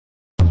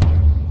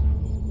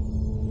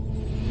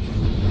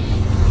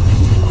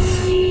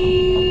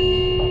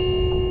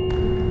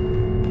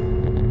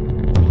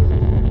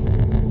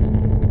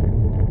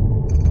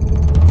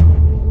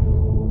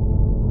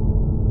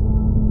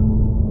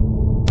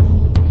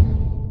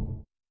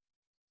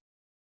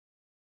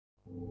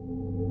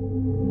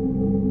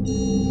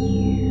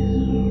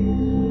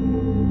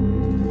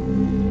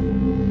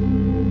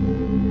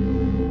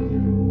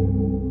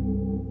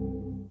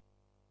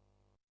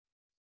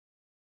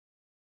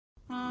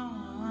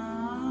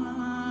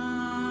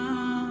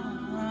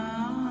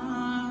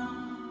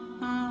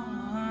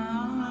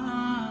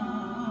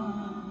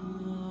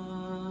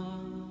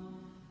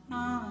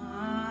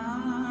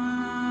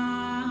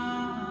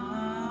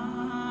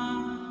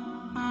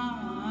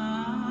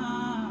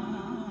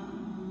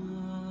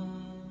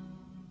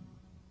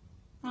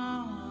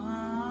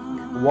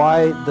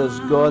Why does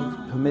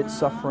God permit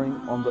suffering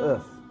on the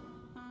earth?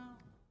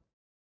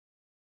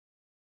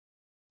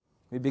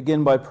 We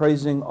begin by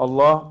praising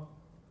Allah.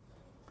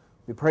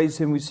 We praise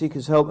Him, we seek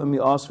His help, and we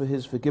ask for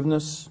His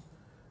forgiveness.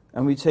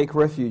 And we take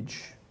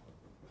refuge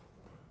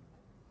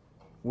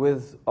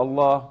with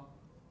Allah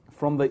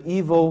from the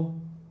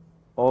evil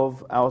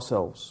of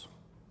ourselves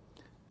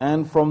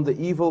and from the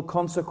evil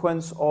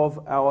consequence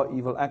of our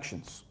evil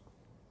actions.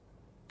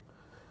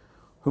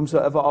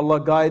 Whomsoever Allah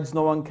guides,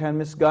 no one can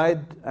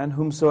misguide, and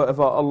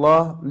whomsoever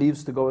Allah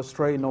leaves to go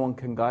astray, no one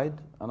can guide.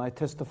 And I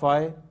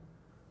testify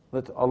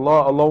that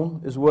Allah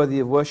alone is worthy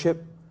of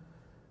worship,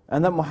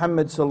 and that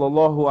Muhammad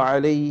sallallahu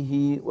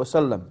alayhi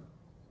wasallam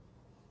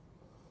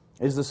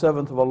is the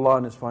servant of Allah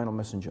and His final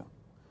messenger.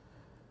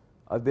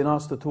 I've been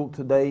asked to talk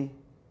today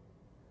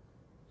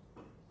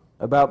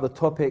about the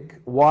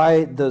topic,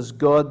 why does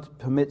God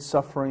permit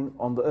suffering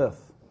on the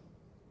earth?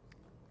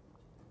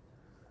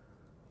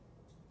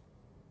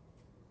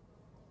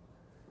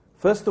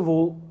 First of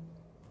all,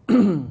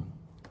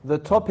 the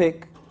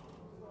topic,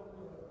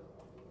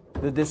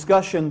 the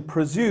discussion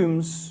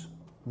presumes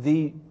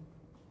the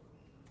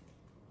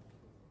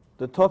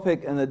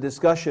topic and the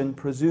discussion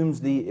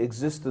presumes the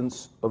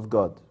existence of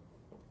God.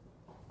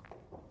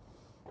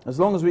 As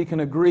long as we can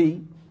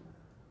agree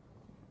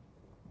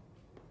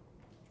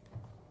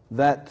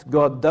that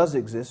God does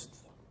exist,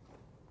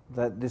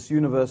 that this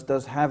universe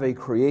does have a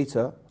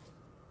creator,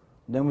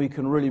 then we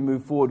can really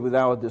move forward with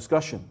our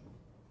discussion.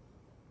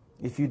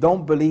 If you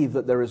don't believe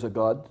that there is a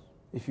God,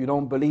 if you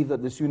don't believe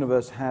that this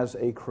universe has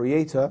a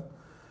creator,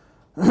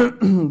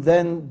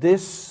 then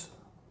this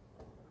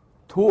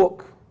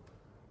talk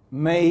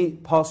may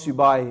pass you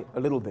by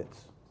a little bit.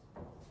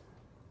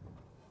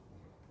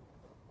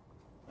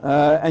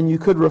 And you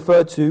could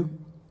refer to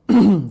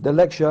the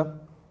lecture,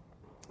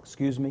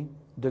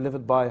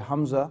 delivered by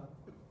Hamza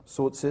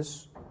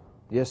Sortsis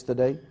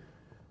yesterday,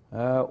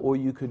 or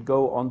you could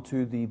go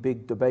onto the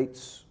Big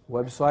Debates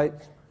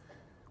website,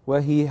 where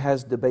he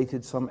has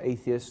debated some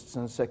atheists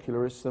and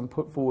secularists and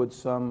put forward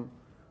some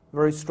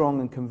very strong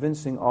and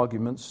convincing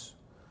arguments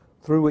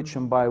through which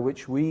and by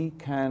which we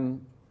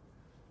can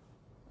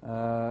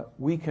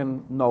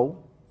know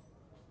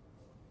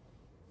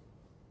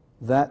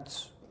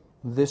that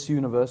this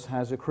universe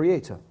has a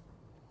creator.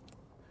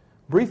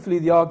 Briefly,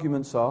 the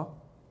arguments are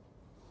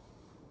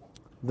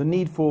the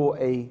need for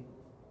a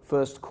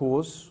first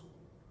cause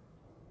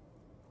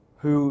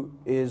who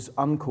is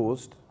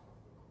uncaused.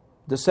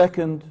 The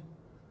second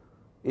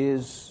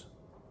is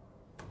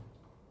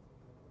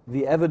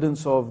the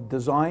evidence of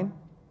design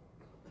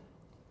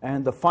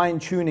and the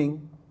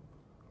fine-tuning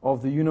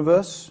of the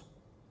universe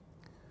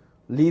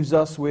leaves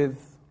us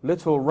with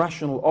little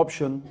rational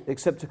option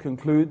except to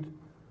conclude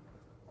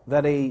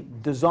that a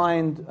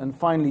designed and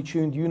finely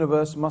tuned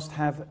universe must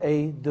have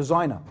a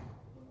designer,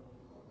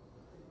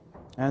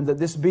 and that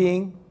this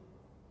being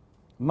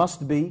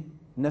must be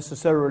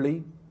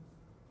necessarily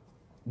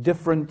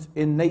different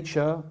in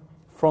nature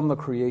from the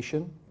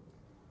creation,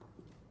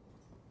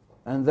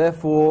 and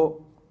therefore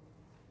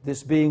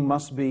this being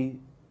must be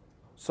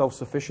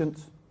self-sufficient,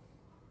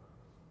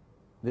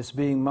 this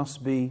being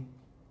must be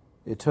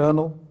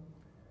eternal,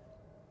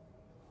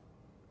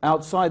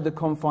 outside the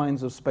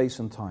confines of space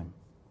and time.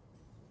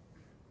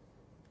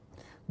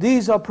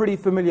 These are pretty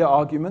familiar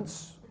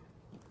arguments.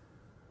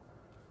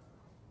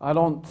 I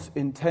don't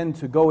intend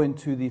to go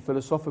into the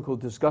philosophical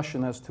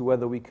discussion as to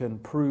whether we can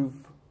prove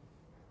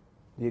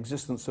the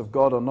existence of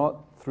God or not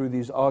through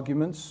these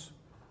arguments,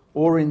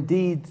 or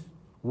indeed,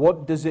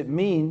 what does it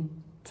mean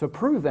to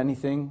prove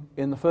anything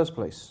in the first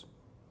place?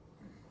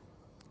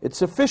 It's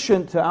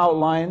sufficient to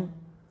outline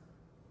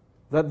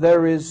that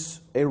there is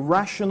a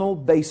rational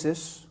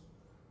basis,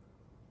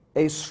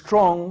 a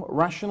strong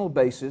rational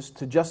basis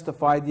to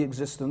justify the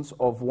existence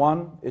of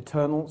one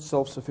eternal,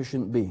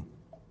 self-sufficient being.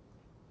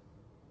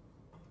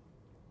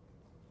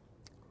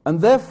 And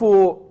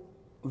therefore,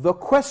 the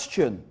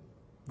question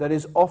that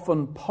is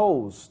often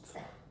posed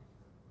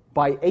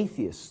by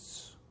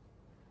atheists,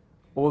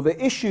 or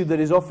the issue that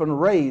is often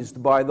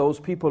raised by those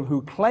people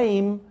who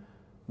claim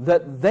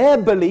that their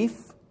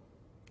belief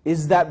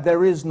is that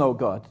there is no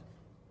God,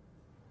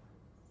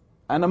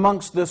 and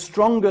amongst the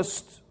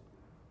strongest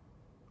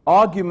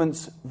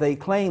arguments they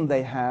claim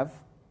they have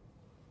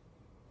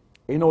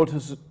in order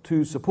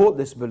to support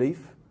this belief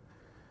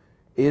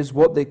is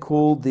what they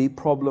call the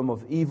problem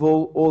of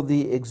evil, or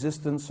the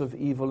existence of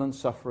evil and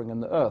suffering in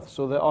the earth.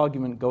 So their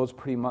argument goes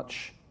pretty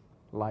much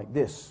like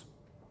this.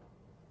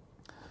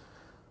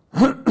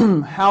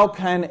 How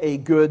can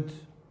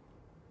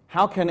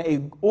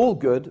all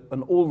good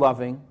and all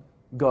loving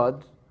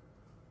God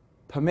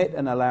permit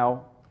and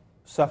allow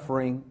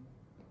suffering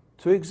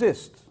to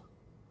exist?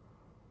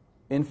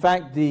 In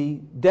fact, the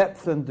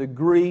depth and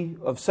degree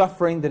of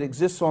suffering that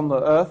exists on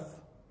the earth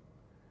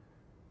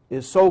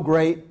is so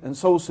great and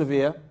so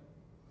severe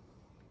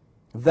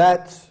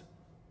that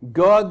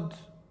God,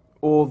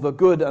 or the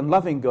good and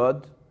loving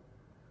God,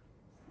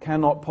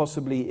 cannot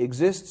possibly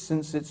exist,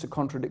 since it's a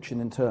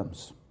contradiction in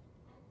terms.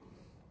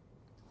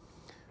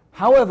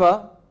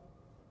 However,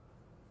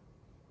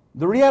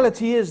 The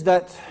reality is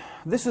that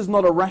this is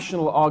not a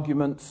rational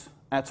argument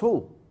at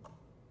all.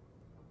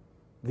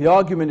 The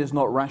argument is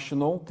not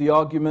rational, the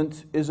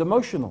argument is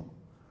emotional.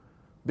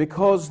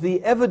 Because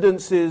the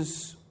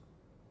evidences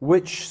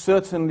which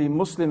certainly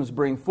Muslims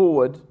bring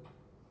forward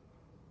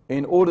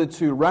in order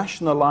to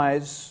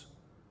rationalize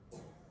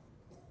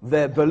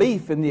their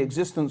belief in the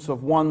existence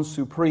of one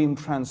supreme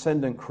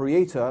transcendent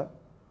creator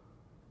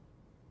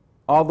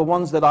are the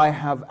ones that I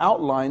have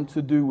outlined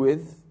to do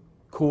with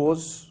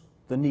cause,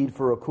 the need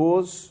for a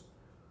cause,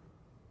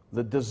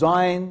 the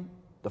design,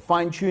 the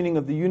fine-tuning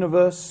of the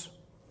universe.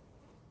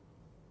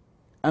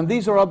 And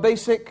these are our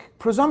basic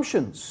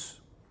presumptions,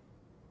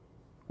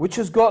 which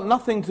has got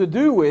nothing to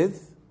do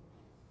with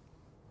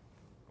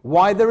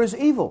why there is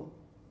evil.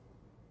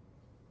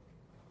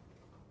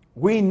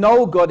 We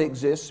know God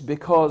exists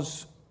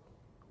because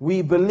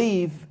we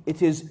believe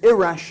it is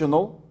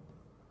irrational,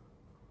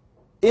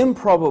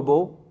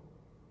 improbable,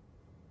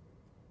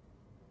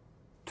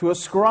 to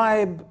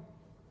ascribe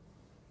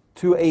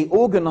to an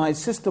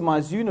organized,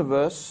 systemized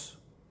universe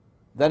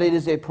that it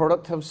is a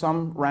product of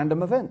some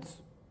random event.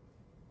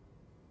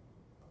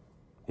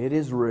 It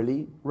is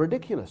really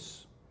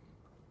ridiculous.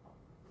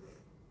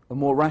 A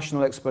more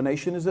rational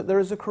explanation is that there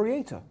is a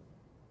creator.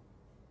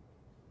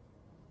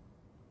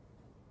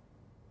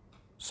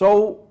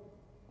 So,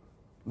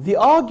 the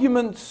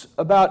argument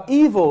about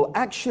evil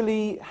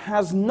actually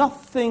has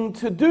nothing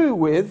to do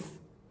with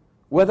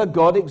whether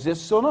God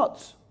exists or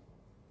not.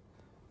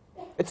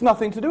 It's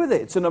nothing to do with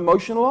it. It's an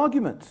emotional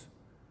argument.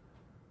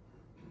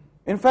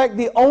 In fact,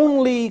 the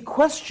only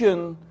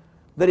question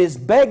that is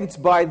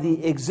begged by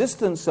the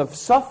existence of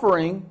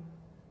suffering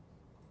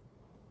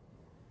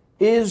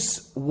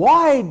is,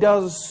 why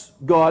does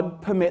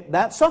God permit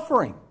that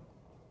suffering?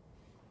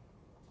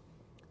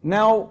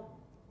 Now,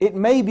 it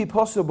may be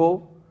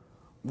possible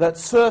that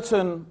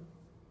certain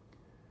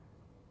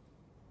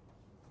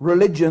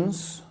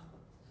religions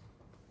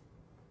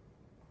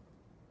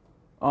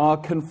are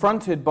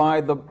confronted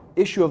by the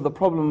issue of the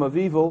problem of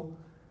evil,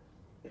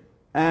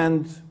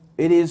 and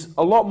it is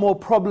a lot more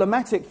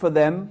problematic for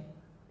them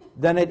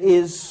than it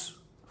is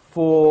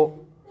for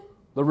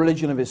the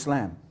religion of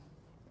Islam.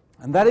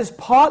 And that is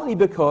partly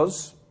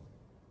because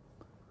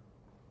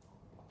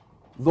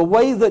the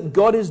way that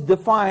God is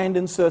defined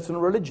in certain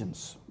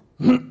religions.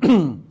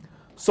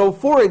 So,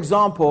 for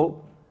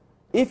example,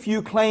 if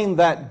you claim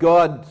that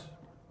God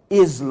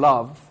is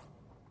love,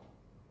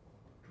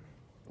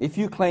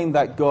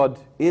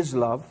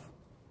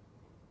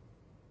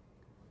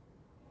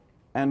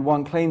 and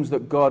one claims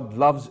that God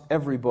loves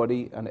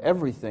everybody and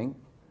everything,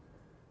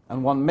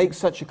 and one makes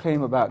such a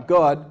claim about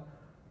God,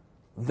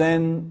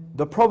 then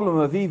the problem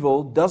of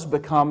evil does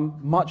become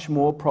much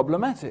more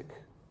problematic.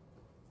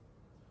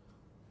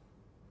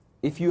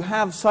 If you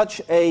have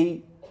such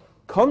a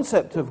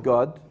concept of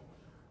God,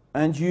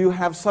 and you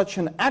have such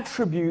an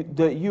attribute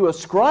that you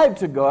ascribe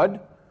to God,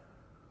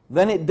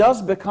 then it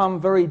does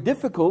become very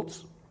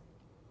difficult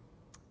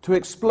to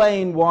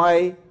explain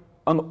why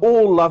an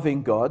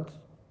all-loving God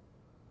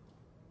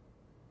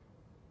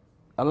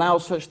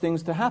allows such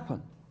things to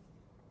happen.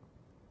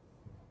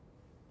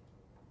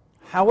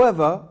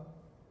 However,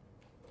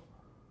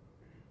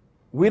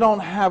 we don't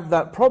have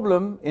that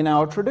problem in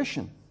our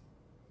tradition,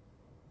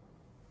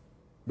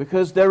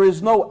 because there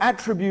is no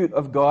attribute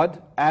of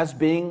God as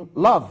being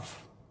love.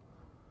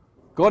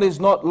 God is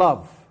not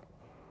love.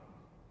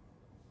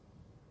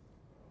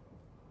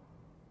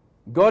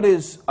 God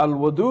is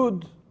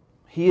Al-Wadud,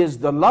 He is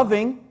the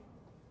loving,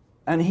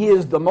 and He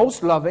is the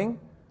most loving,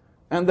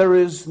 and there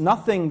is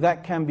nothing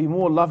that can be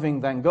more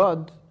loving than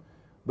God,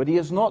 but He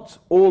is not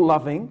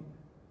all-loving,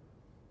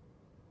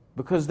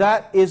 because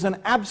that is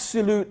an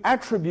absolute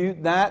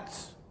attribute that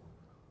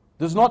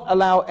does not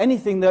allow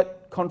anything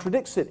that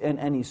contradicts it in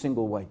any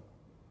single way.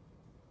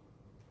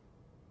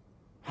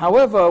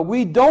 However,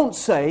 we don't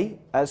say,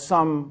 as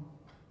some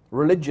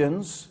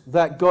religions,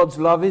 that God's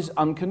love is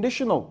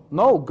unconditional.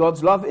 No,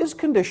 God's love is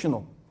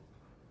conditional.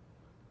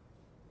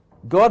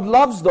 God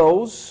loves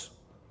those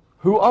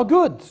who are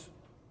good,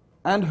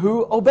 and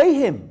who obey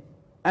Him,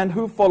 and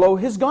who follow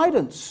His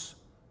guidance.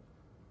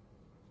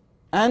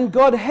 And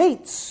God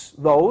hates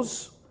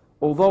those,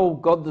 although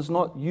God does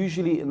not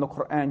usually in the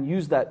Quran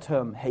use that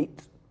term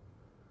hate.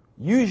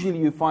 Usually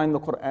you find the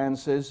Quran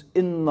says,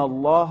 إِنَّ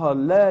اللَّهَ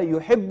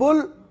لَا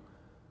يُحِبُّ,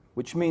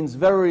 which means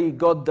very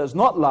God does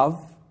not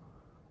love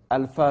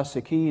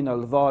al-fasiqeen,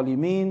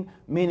 al-zalimeen,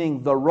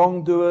 meaning the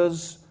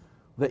wrongdoers,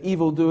 the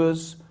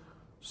evildoers.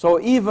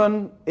 So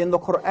even in the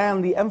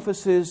Quran the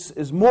emphasis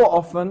is more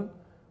often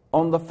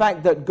on the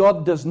fact that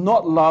God does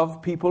not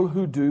love people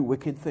who do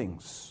wicked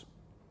things.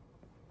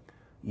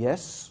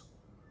 Yes,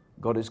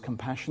 God is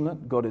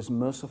compassionate, God is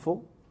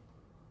merciful,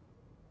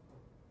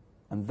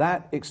 and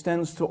that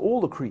extends to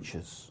all the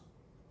creatures.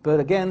 But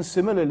again,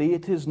 similarly,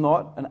 it is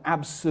not an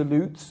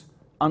absolute,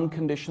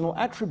 unconditional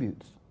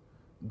attribute.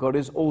 God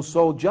is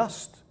also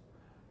just.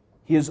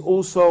 He is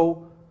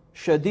also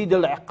shadid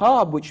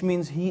al-iqab, which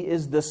means He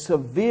is the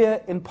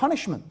severe in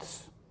punishment.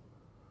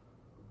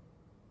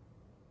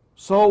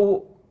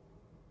 So,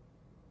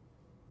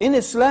 In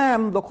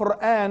Islam, the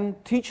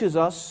Quran teaches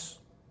us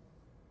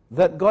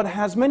that God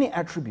has many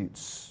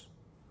attributes.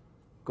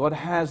 God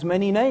has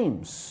many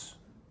names.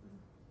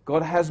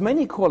 God has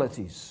many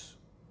qualities.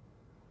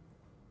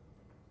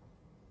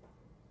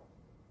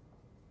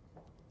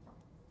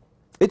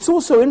 It's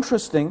also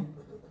interesting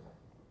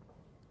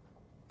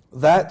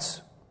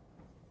that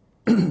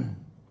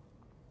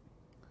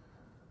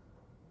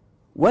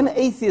when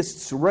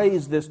atheists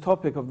raise this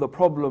topic of the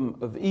problem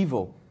of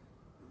evil,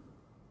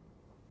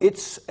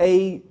 it's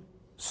a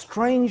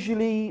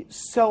strangely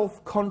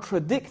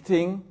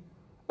self-contradicting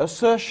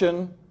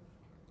assertion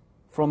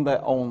from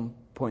their own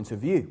point of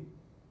view.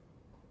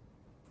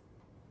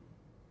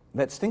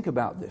 Let's think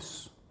about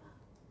this.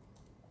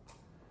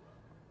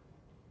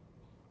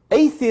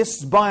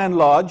 Atheists, by and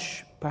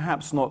large,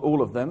 perhaps not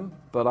all of them,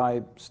 but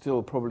I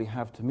still probably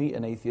have to meet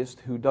an atheist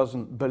who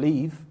doesn't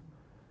believe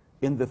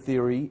in the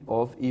theory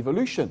of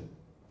evolution.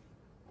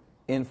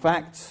 In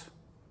fact,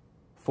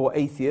 for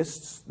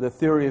atheists, the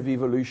theory of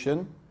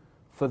evolution,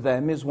 for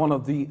them, is one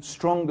of the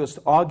strongest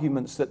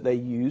arguments that they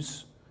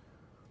use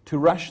to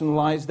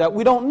rationalize that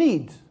we don't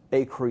need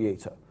a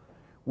creator.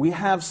 We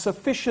have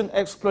sufficient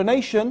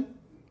explanation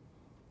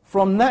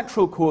from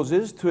natural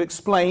causes to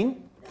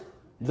explain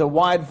the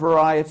wide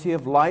variety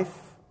of life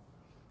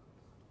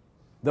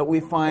that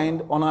we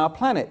find on our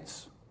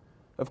planet.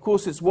 Of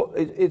course,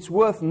 it's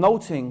worth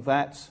noting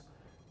that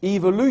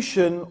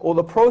evolution, or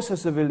the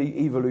process of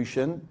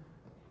evolution,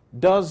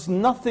 does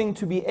nothing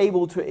to be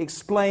able to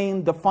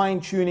explain the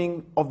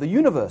fine-tuning of the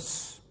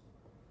universe.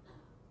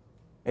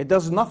 It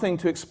does nothing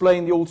to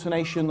explain the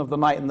alternation of the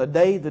night and the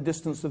day, the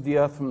distance of the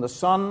earth from the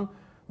sun,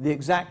 the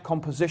exact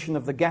composition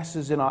of the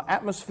gases in our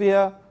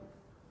atmosphere,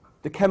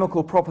 the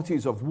chemical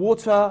properties of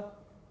water,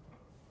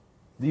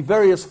 the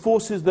various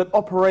forces that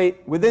operate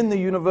within the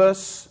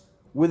universe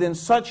within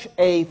such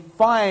a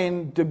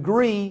fine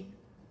degree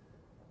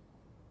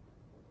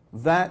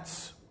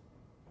that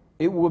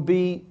it would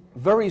be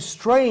very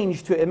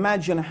strange to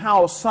imagine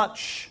how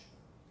such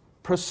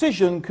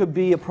precision could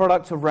be a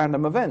product of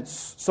random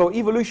events. So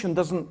evolution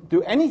doesn't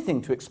do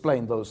anything to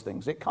explain those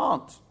things. It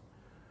can't.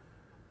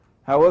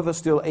 However,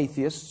 still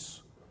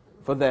atheists,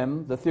 for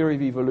them, the theory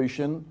of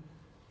evolution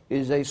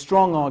is a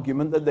strong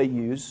argument that they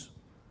use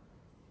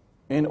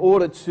in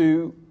order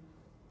to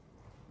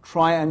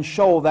try and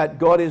show that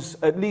God is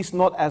at least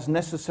not as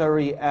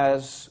necessary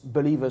as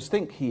believers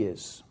think He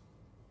is.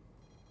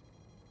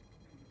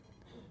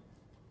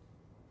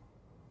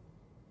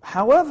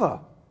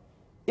 However,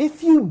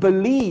 if you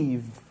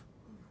believe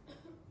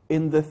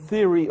in the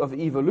theory of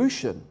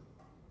evolution,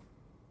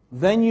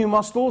 then you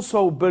must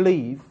also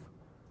believe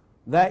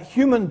that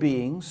human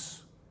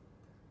beings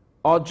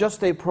are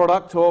just a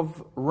product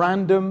of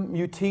random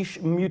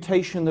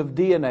mutation of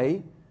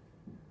DNA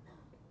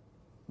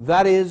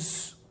that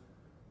is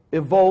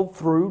evolved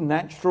through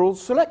natural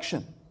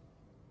selection.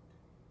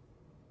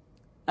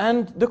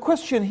 And the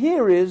question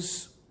here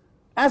is,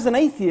 as an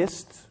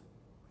atheist,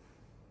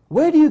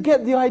 where do you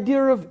get the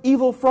idea of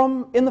evil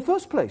from in the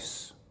first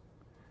place?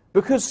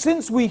 Because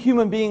since we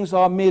human beings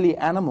are merely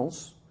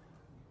animals,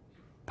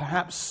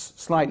 perhaps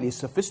slightly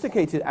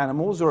sophisticated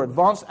animals or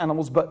advanced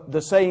animals, but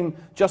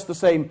just the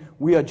same,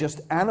 we are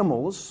just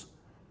animals,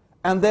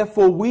 and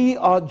therefore we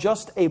are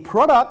just a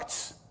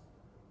product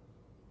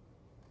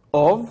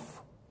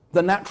of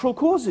the natural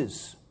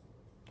causes.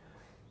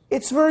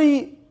 It's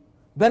very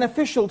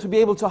beneficial to be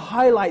able to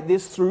highlight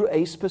this through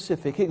a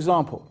specific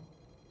example.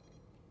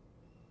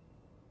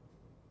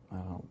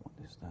 Oh, what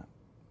is that?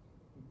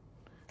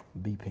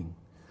 Beeping.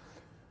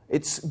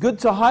 It's good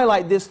to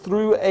highlight this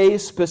through a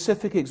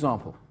specific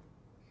example.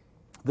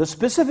 The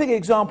specific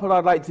example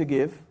I'd like to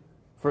give,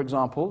 for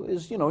example,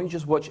 is, you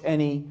just watch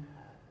any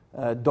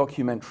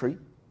documentary,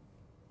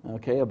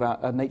 okay,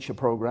 about a nature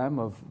program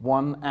of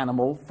one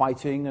animal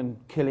fighting and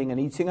killing and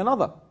eating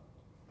another.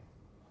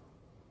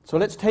 So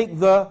let's take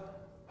the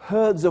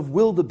herds of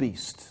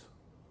wildebeest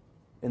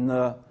in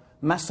the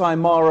Masai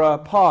Mara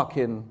Park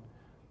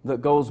that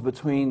goes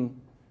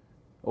between,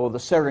 or the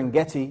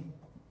Serengeti,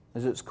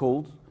 as it's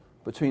called,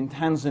 between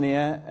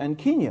Tanzania and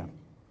Kenya.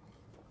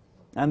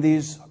 And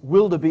these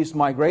wildebeest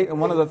migrate, and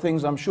one of the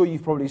things, I'm sure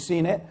you've probably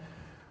seen it,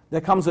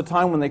 there comes a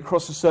time when they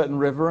cross a certain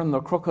river and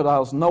the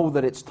crocodiles know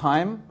that it's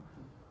time,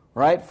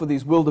 right, for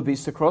these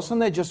wildebeest to cross, and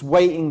they're just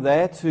waiting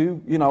there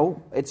to,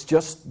 it's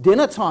just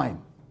dinner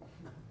time,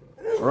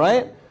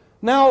 right?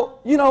 Now,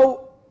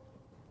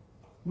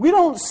 we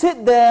don't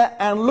sit there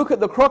and look at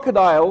the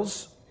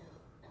crocodiles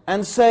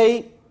and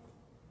say,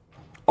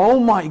 oh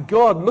my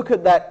God, look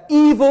at that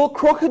evil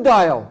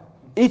crocodile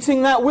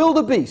eating that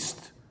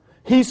wildebeest.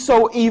 He's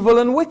so evil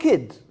and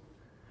wicked.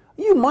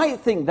 You might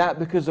think that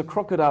because the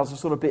crocodiles are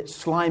sort of a bit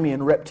slimy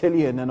and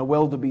reptilian and a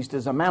wildebeest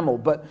is a mammal,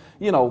 but,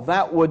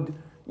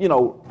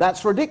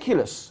 that's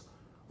ridiculous.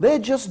 They're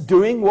just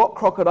doing what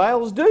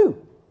crocodiles do.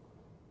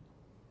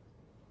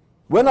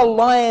 When a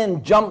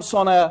lion jumps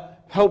on a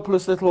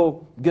helpless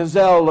little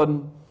gazelle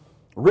and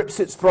rips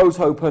its throat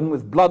open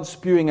with blood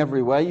spewing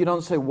everywhere, you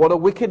don't say, what a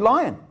wicked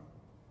lion.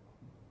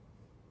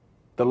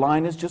 The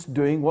lion is just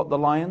doing what the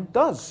lion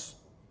does.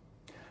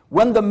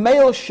 when the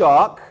male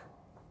shark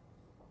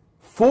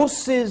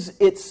forces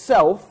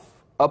itself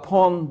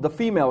upon the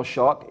female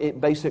shark, it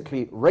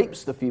basically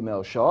rapes the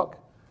female shark.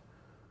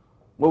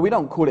 Well, we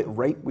don't call it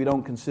rape, we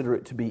don't consider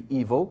it to be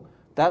evil.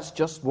 That's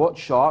just what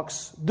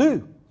sharks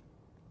do.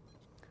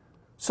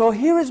 So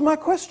here is my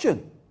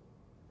question.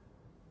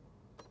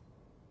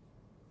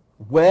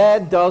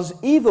 Where does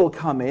evil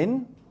come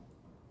in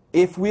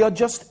if we are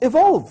just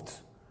evolved?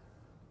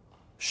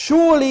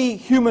 Surely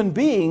human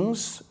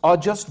beings are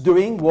just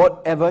doing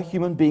whatever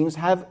human beings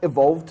have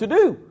evolved to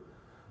do.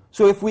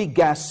 So if we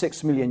gas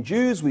 6 million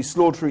Jews, we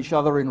slaughter each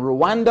other in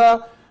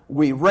Rwanda,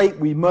 we rape,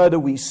 we murder,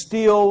 we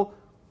steal,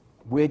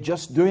 we're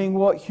just doing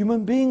what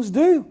human beings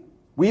do.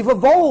 We've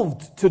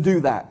evolved to do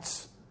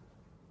that.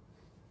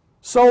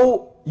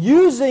 So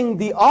using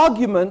the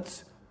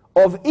argument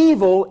of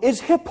evil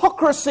is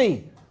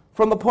hypocrisy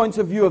from the point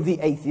of view of the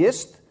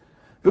atheist,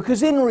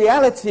 because in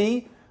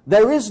reality,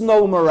 there is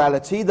no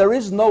morality, there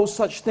is no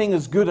such thing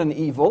as good and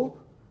evil.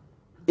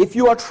 If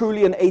you are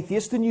truly an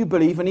atheist and you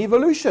believe in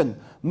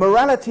evolution,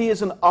 morality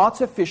is an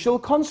artificial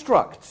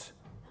construct.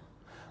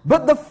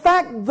 But the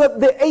fact that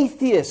the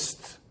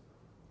atheist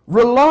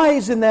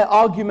relies in their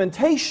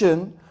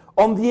argumentation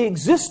on the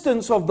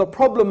existence of the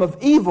problem of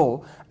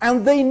evil,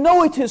 and they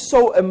know it is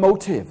so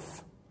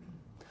emotive,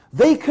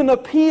 they can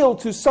appeal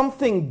to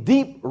something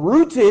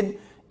deep-rooted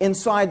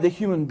inside the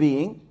human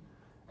being,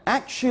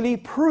 actually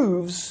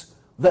proves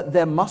that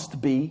there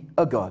must be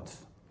a God.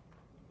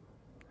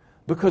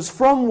 Because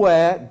from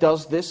where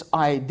does this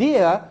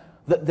idea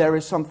that there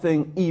is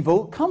something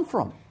evil come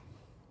from?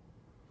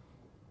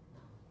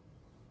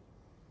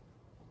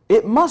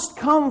 It must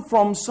come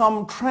from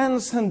some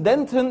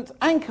transcendental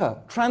anchor.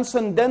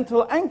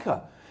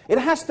 It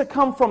has to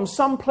come from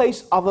some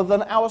place other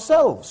than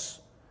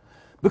ourselves.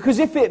 Because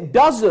if it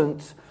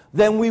doesn't,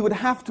 then we would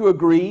have to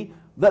agree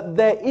that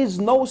there is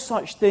no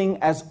such thing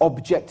as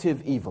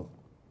objective evil.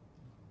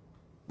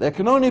 There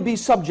can only be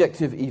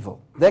subjective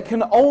evil. There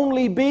can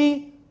only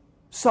be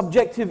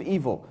subjective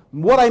evil.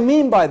 What I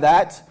mean by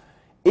that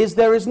is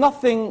there is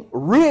nothing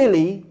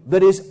really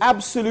that is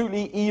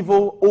absolutely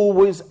evil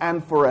always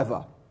and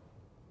forever.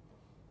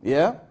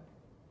 Yeah?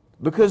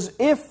 Because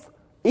if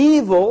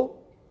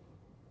evil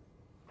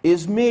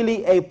is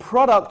merely a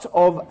product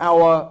of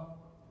our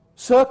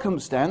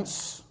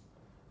circumstance,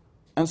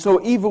 and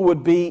so evil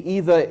would be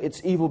either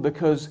it's evil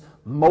because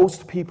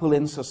most people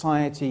in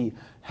society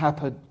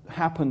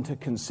happen to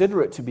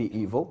consider it to be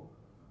evil,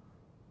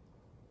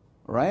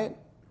 right?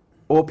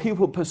 Or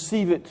people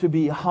perceive it to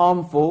be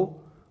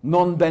harmful,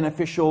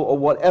 non-beneficial, or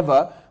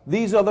whatever.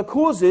 These are the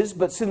causes,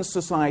 but since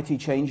society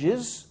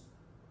changes,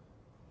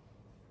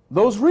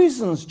 those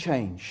reasons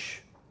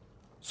change.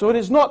 So it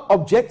is not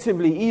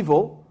objectively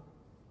evil.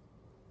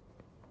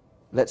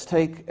 Let's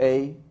take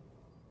a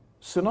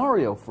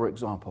scenario, for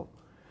example.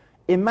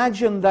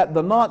 Imagine that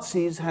the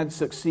Nazis had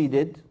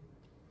succeeded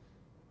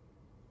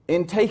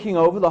in taking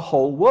over the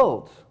whole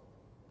world,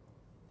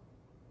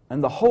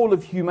 and the whole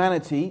of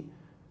humanity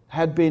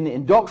had been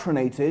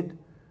indoctrinated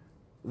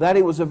that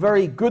it was a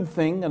very good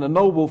thing and a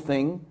noble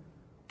thing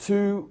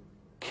to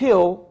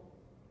kill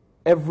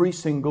every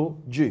single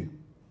Jew.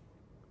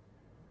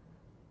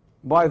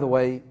 By the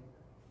way,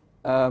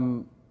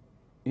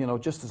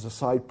 just as a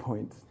side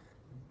point,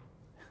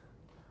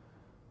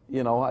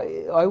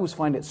 I always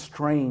find it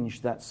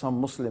strange that some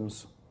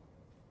Muslims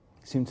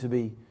seem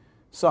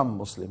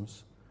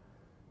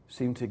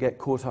to get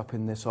caught up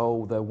in this,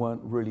 there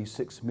weren't really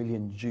 6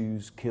 million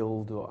Jews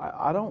killed. Or,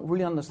 I don't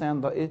really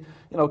understand that.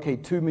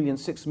 2 million,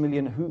 6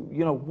 million,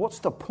 what's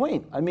the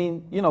point? I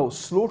mean,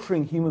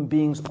 slaughtering human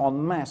beings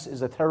en masse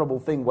is a terrible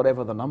thing,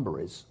 whatever the number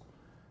is,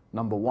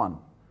 number one.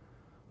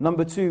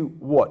 Number two,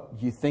 what?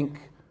 You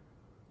think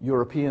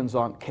Europeans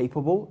aren't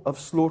capable of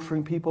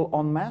slaughtering people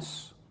en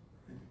masse?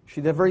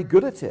 Actually, they're very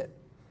good at it.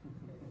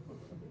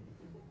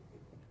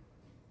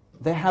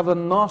 They have a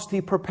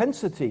nasty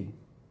propensity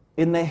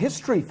in their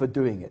history for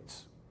doing it.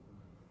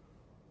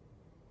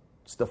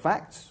 It's the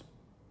facts.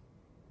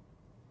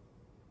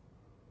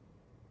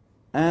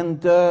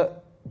 And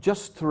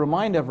just to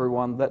remind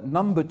everyone that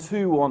number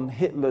 2 on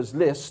Hitler's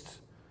list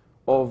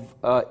of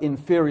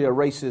inferior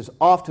races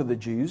after the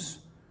Jews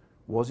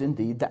was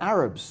indeed the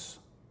Arabs.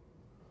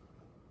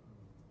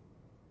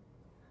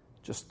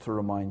 Just to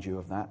remind you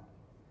of that.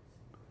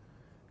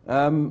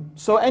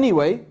 So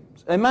anyway,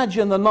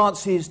 imagine the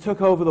Nazis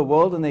took over the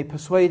world and they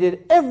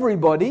persuaded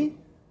everybody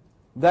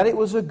that it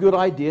was a good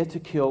idea to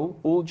kill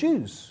all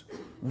Jews.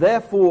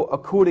 Therefore,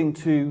 according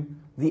to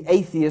the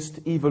atheist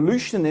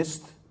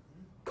evolutionist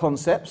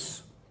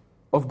concepts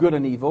of good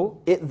and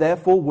evil, it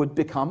therefore would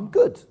become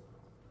good.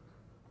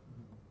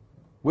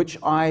 Which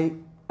I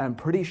am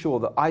pretty sure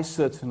that I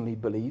certainly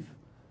believe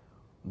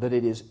that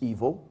it is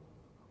evil.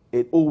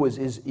 It always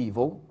is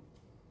evil.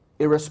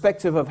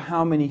 Irrespective of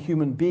how many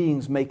human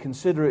beings may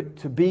consider it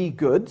to be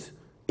good,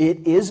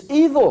 it is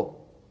evil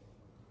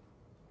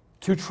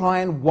to try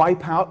and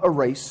wipe out a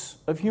race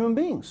of human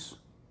beings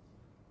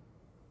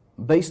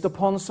based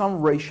upon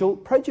some racial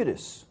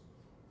prejudice.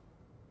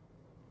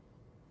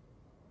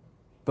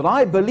 But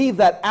I believe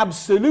that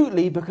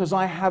absolutely because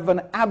I have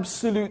an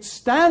absolute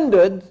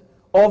standard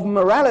of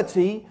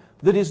morality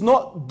that is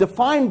not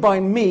defined by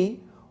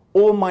me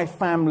or my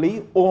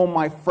family or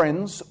my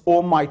friends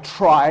or my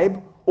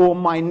tribe or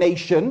my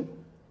nation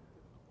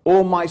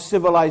or my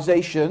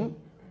civilization.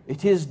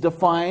 It is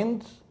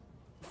defined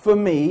for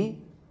me,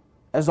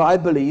 as I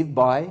believe,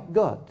 by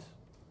God.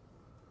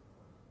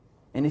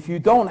 And if you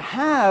don't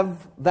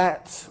have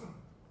that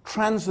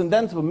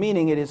transcendental,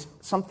 meaning it is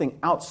something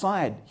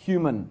outside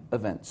human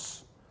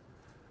events,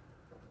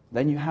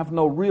 then you have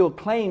no real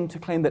claim to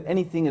claim that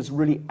anything is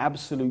really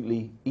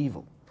absolutely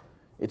evil.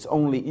 It's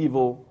only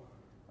evil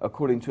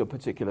according to a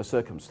particular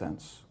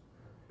circumstance.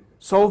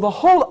 So the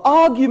whole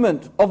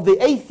argument of the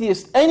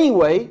atheist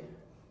anyway,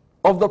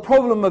 of the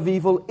problem of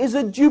evil, is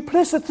a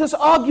duplicitous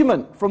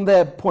argument from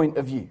their point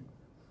of view.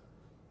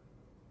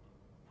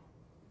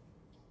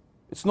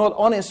 It's not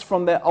honest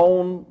from their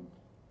own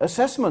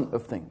assessment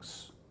of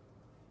things.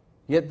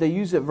 Yet they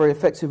use it very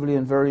effectively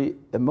and very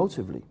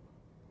emotively.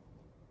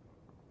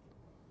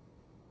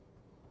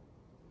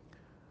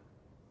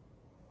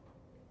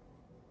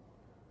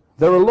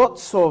 There are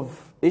lots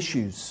of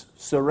issues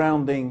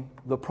surrounding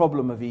the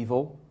problem of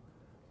evil,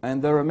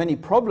 and there are many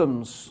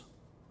problems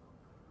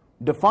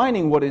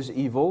defining what is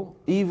evil,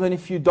 even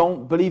if you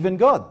don't believe in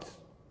God.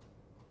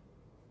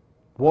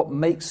 What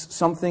makes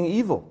something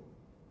evil?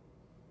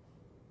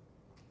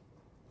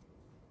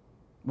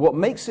 What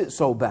makes it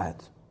so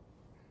bad?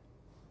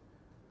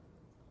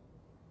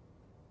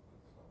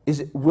 Is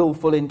it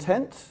willful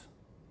intent?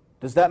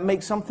 Does that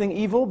make something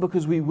evil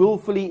because we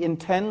willfully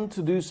intend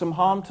to do some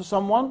harm to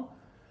someone?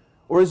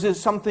 Or is it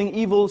something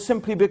evil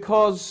simply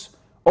because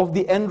of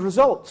the end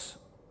result?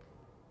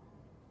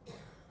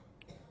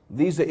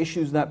 These are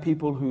issues that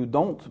people who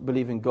don't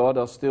believe in God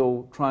are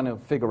still trying to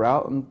figure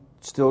out and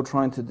still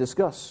trying to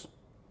discuss.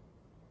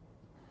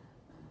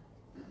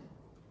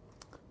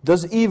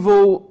 Does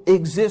evil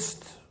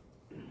exist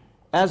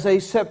as a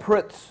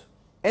separate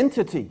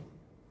entity?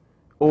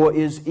 Or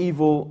is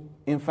evil,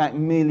 in fact,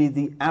 merely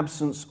the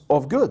absence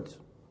of good?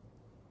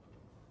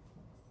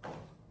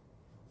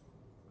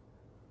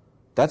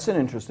 That's an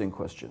interesting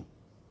question,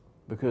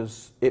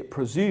 because it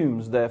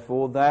presumes,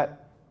 therefore,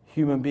 that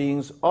human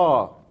beings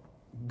are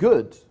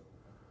good.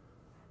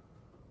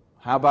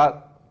 How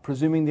about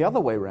presuming the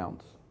other way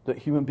around, that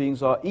human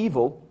beings are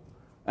evil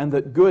and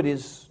that good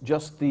is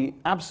just the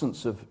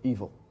absence of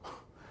evil?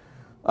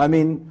 I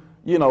mean,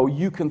 you know,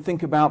 you can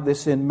think about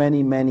this in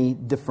many, many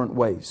different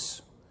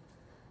ways.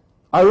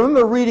 I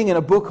remember reading in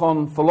a book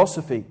on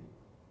philosophy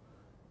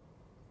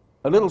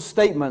a little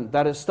statement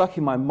that has stuck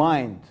in my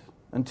mind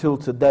until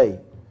today.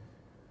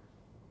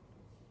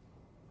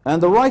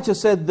 And the writer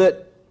said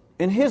that,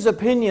 in his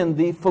opinion,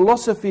 the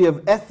philosophy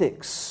of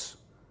ethics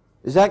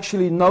is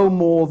actually no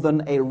more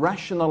than a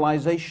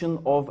rationalization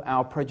of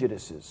our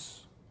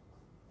prejudices.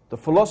 The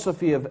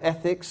philosophy of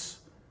ethics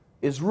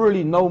is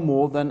really no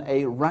more than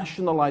a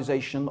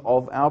rationalization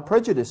of our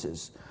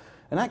prejudices.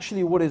 And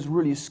actually what is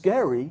really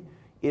scary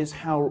is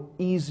how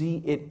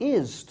easy it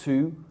is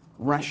to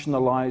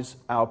rationalize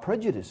our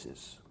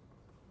prejudices.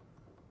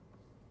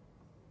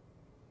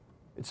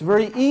 It's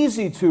very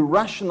easy to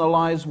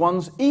rationalize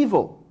one's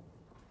evil.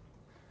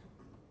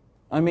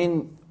 I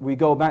mean, we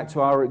go back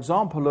to our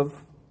example of,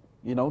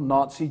 you know,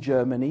 Nazi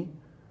Germany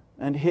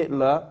and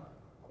Hitler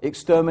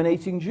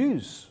exterminating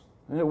Jews.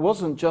 And it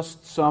wasn't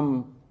just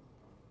some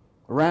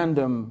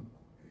random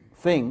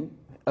thing.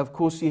 Of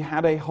course, he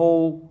had a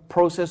whole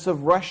process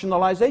of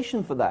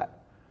rationalization for that.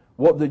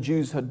 What the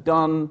Jews had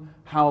done,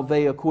 how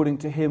they, according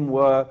to him,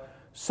 were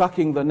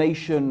sucking the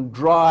nation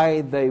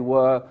dry, they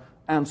were,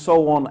 and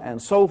so on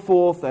and so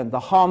forth, and the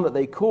harm that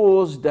they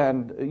caused,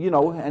 and, you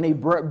know, and he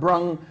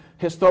brung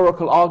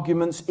historical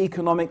arguments,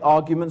 economic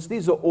arguments.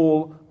 These are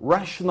all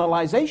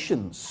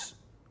rationalizations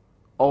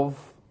of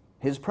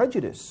his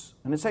prejudice.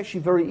 And it's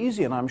actually very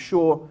easy, and I'm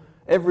sure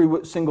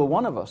every single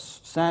one of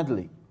us,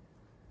 sadly,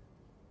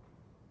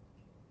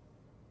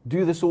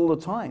 do this all the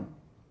time.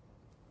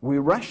 We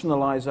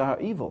rationalize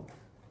our evil.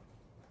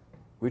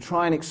 We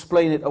try and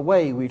explain it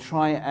away. We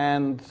try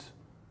and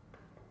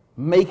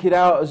make it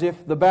out as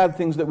if the bad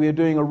things that we are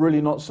doing are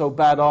really not so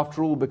bad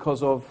after all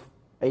because of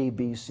A,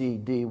 B, C,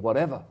 D,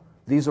 whatever.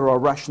 These are our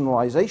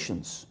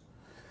rationalizations.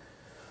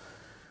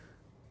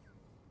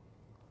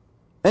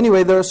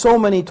 Anyway, there are so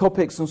many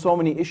topics and so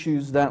many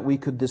issues that we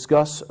could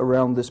discuss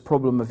around this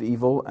problem of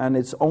evil, and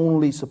it's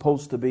only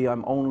supposed to be,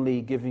 I'm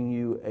only giving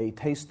you a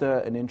taster,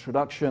 an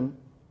introduction.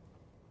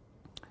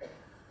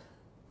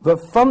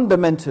 But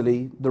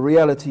fundamentally, the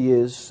reality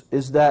is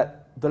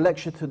that the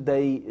lecture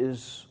today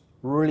is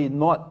really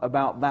not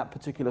about that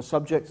particular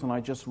subject, and I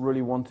just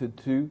really wanted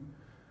to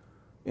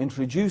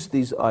introduce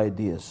these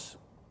ideas.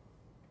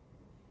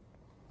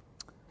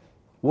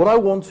 What I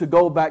want to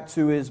go back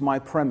to is my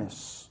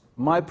premise.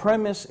 My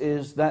premise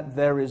is that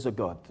there is a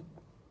God,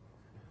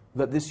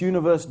 that this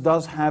universe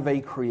does have a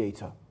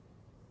creator.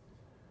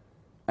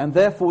 And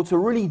therefore, to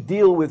really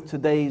deal with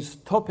today's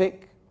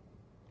topic,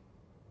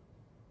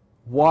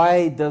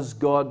 why does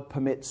God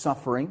permit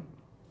suffering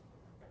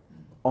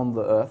on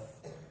the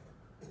earth?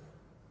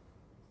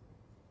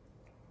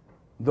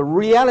 The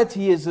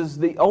reality is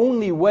the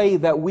only way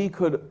that we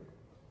could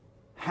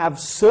have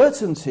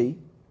certainty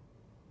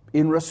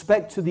in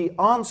respect to the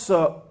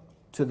answer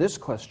to this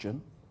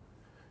question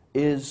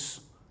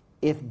is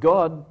if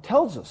God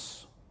tells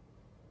us.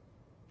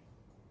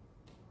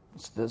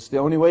 That's the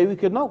only way we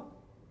could know.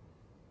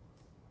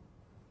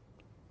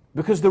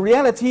 Because the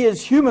reality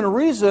is human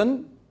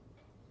reason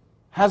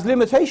has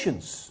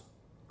limitations,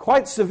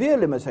 quite severe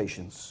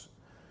limitations.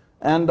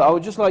 And I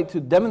would just like to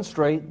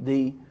demonstrate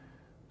the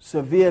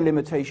severe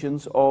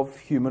limitations of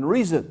human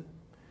reason.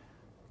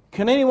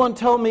 Can anyone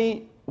tell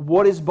me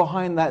what is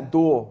behind that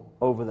door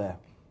over there?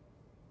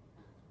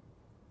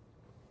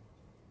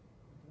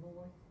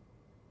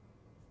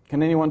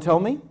 Can anyone tell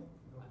me?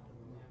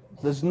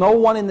 There's no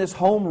one in this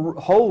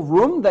whole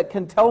room that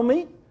can tell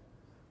me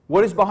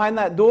what is behind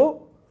that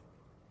door?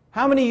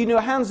 How many,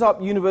 hands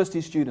up,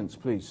 university students,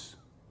 please.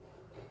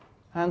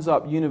 Hands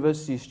up,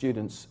 university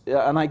students.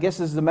 And I guess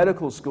this is a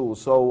medical school,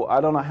 so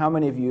I don't know how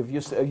many of you. If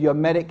you're a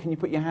medic, can you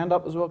put your hand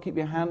up as well? Keep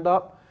your hand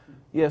up.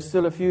 Yeah,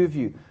 still a few of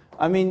you.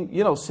 I mean,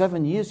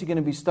 7 years you're going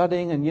to be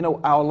studying, and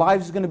our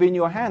lives are going to be in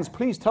your hands.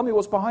 Please tell me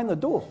what's behind the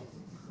door.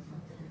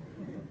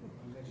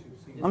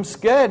 I'm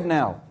scared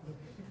now.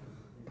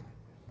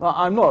 Well,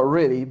 I'm not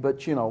really,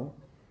 but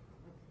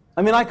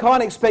I mean, I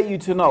can't expect you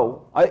to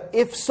know.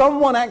 If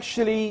someone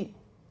actually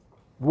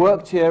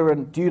worked here,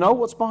 and do you know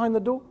what's behind the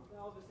door?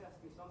 There obviously has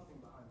to be something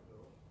behind the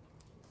door.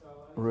 So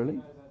really?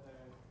 Know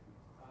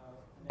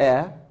that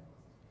Air?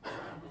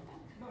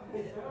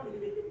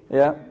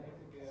 Yeah.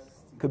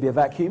 Could be a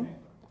vacuum?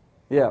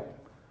 Yeah.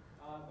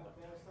 But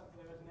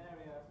there is an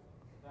area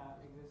that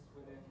exists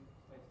within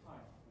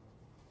space-time.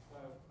 So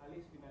at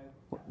least we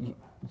know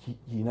that.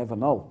 You never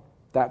know.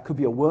 That could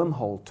be a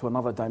wormhole to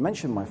another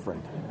dimension, my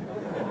friend.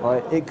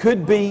 Right? It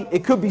could be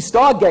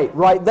Stargate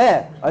right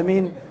there. I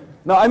mean,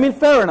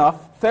 fair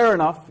enough.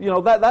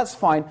 That's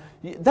fine.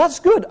 That's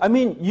good. I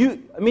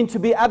mean, to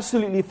be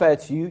absolutely fair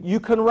to you, you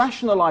can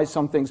rationalize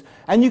some things,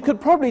 and you could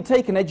probably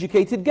take an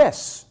educated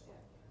guess,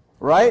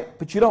 right?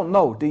 But you don't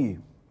know, do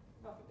you?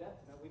 Not for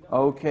definite. We don't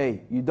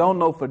Okay, you don't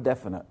know for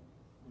definite,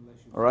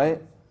 all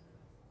right?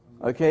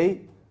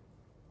 Okay,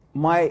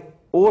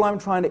 all I'm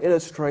trying to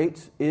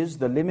illustrate is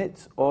the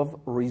limit of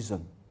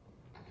reason.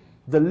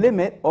 The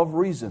limit of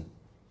reason.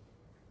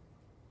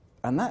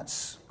 And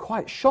that's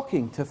quite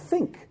shocking to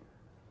think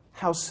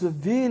how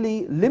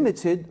severely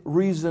limited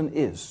reason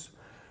is.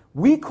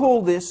 We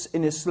call this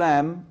in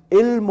Islam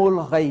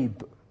ilmul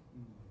ghaib,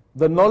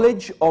 the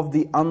knowledge of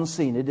the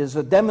unseen. It is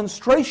a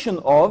demonstration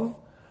of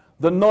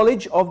the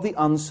knowledge of the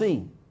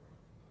unseen.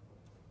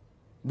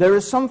 There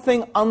is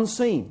something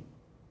unseen,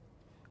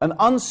 an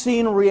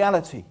unseen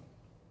reality.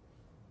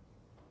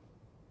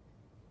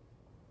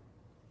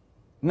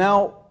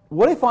 Now,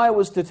 what if I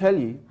was to tell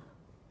you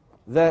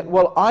that,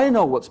 well, I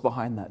know what's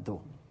behind that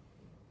door?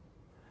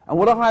 And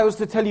what if I was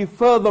to tell you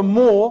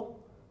furthermore,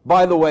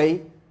 by the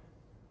way,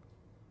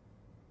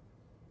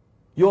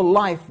 your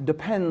life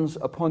depends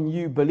upon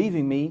you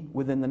believing me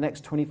within the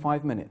next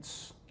 25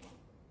 minutes.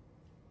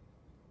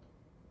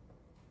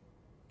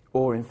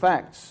 Or in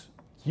fact,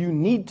 you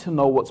need to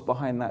know what's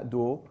behind that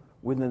door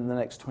within the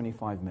next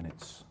 25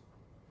 minutes.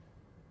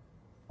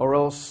 Or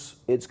else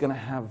it's going to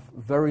have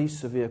very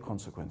severe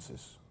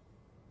consequences.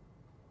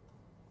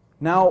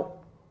 Now,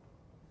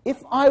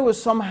 if I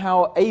was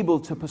somehow able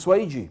to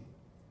persuade you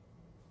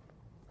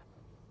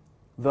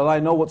that I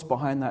know what's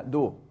behind that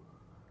door.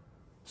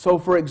 So,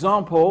 for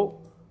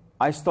example,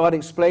 I start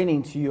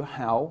explaining to you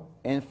how,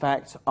 in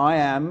fact, I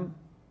am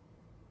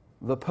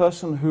the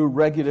person who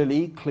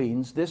regularly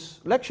cleans this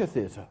lecture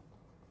theatre.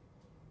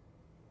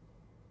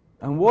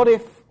 And what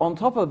if, on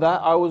top of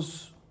that, I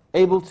was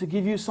able to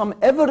give you some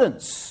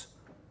evidence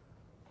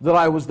that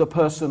I was the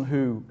person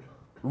who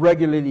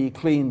regularly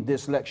cleaned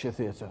this lecture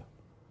theatre?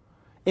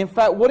 In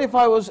fact, what if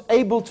I was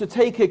able to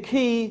take a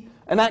key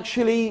and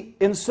actually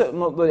insert,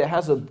 not that it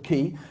has a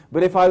key,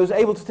 but if I was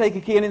able to take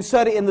a key and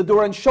insert it in the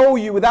door and show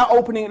you without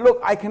opening it,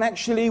 look, I can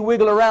actually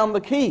wiggle around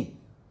the key.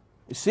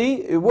 You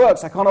see, it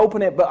works. I can't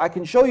open it, but I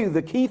can show you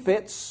the key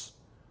fits.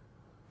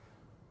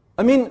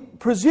 I mean,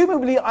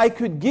 presumably I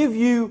could give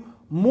you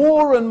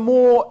more and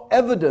more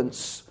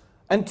evidence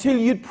until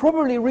you'd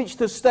probably reach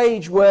the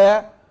stage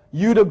where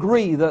you'd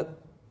agree that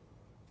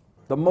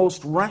the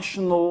most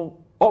rational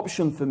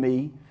option for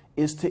me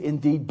is to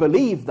indeed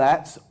believe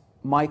that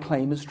my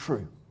claim is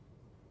true.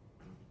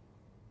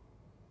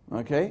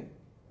 Okay?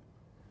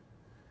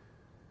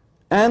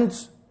 And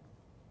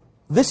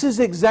this is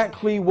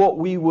exactly what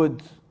we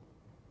would,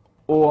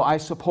 or I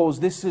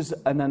suppose this is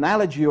an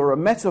analogy or a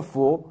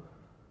metaphor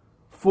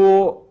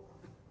for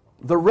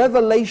the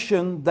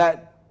revelation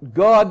that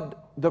God,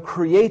 the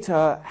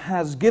Creator,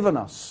 has given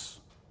us.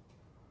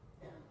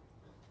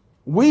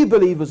 We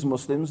believe as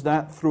Muslims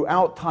that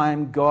throughout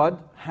time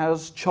God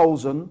has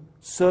chosen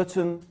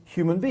certain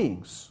human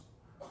beings.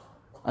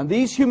 And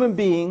these human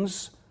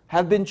beings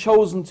have been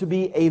chosen to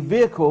be a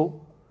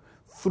vehicle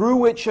through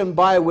which and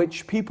by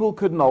which people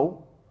could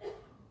know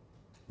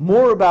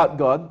more about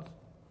God,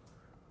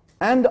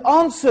 and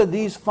answer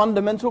these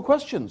fundamental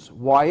questions.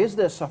 Why is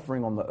there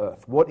suffering on the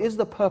earth? What is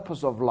the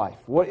purpose of life?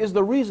 What is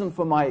the reason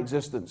for my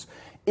existence?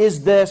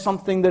 Is there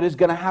something that is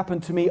going to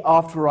happen to me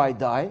after I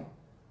die?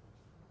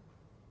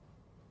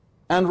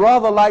 And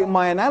rather like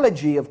my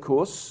analogy, of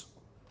course,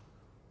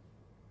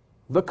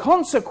 the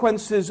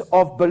consequences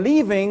of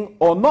believing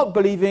or not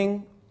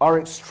believing are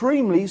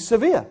extremely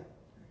severe.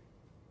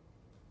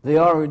 They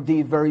are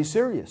indeed very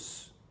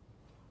serious.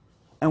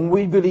 And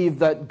we believe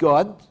that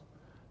God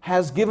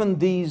has given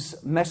these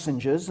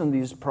messengers and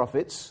these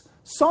prophets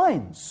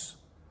signs,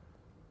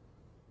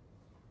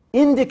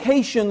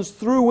 indications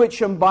through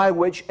which and by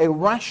which a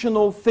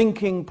rational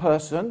thinking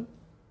person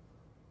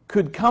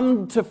could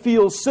come to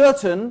feel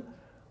certain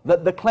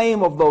that the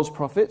claim of those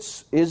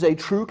prophets is a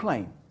true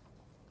claim.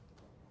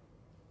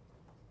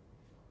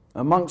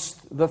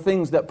 Amongst the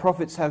things that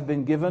prophets have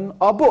been given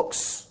are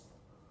books.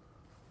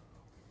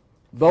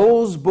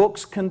 Those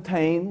books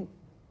contain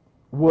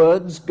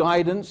words,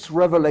 guidance,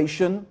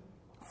 revelation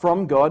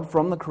from God,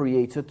 from the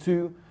Creator,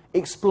 to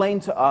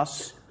explain to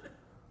us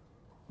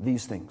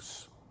these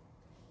things.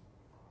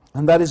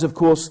 And that is, of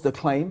course, the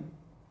claim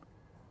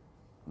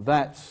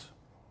that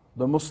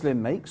the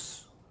Muslim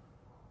makes,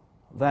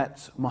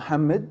 that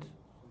Muhammad,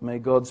 may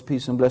God's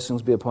peace and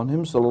blessings be upon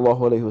him,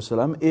 sallallahu alayhi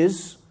wasallam,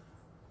 is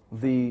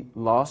the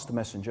last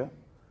messenger,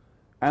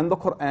 and the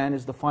Quran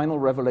is the final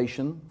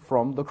revelation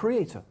from the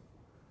Creator.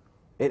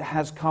 It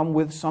has come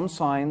with some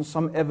signs,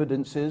 some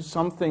evidences,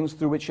 some things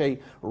through which a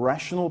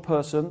rational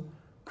person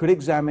could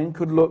examine,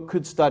 could look,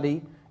 could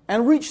study,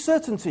 and reach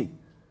certainty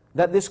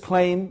that this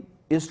claim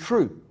is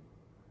true.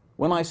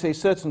 When I say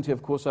certainty,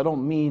 of course, I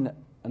don't mean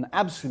an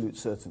absolute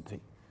certainty.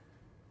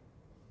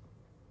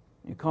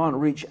 You can't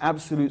reach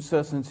absolute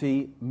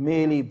certainty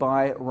merely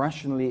by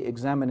rationally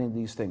examining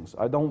these things.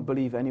 I don't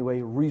believe, anyway,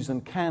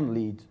 reason can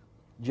lead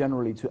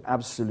generally to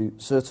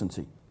absolute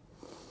certainty.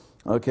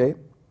 Okay?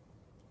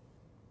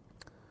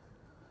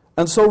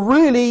 And so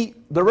really,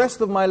 the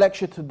rest of my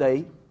lecture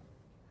today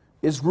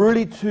is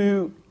really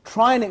to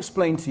try and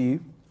explain to you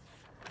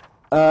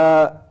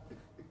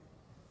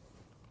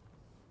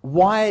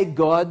why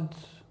God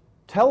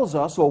tells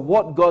us, or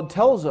what God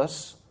tells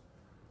us,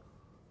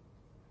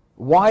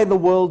 why the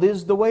world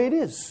is the way it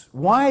is.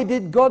 Why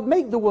did God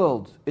make the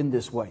world in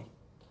this way?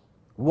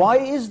 Why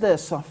is there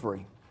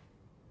suffering?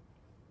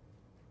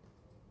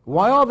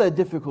 Why are there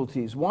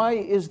difficulties? Why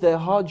is there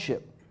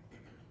hardship?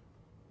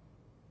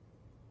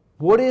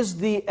 What is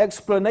the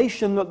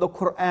explanation that the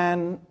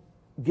Quran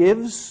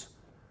gives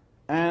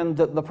and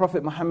that the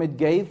Prophet Muhammad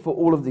gave for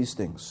all of these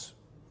things?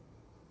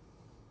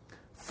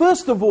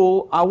 First of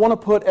all, I want to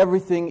put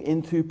everything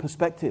into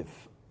perspective.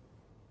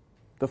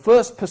 The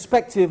first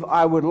perspective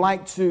I would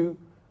like to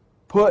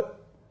put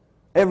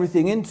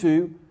everything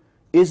into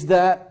is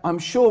that I'm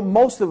sure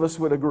most of us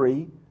would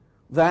agree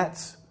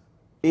that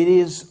it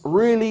is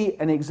really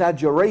an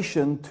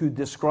exaggeration to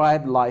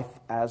describe life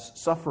as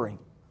suffering.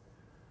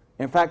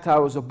 In fact, I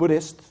was a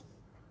Buddhist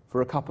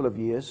for a couple of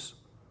years,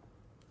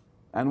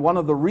 and one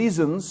of the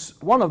reasons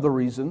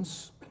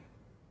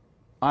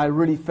I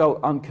really felt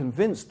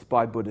unconvinced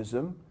by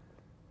Buddhism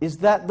is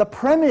that the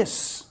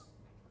premise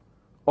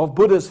of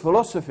Buddha's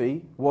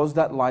philosophy was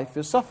that life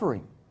is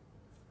suffering.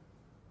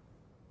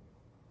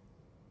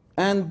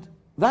 And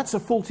that's a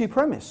faulty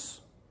premise.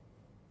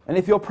 And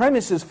if your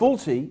premise is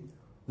faulty,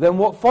 then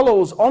what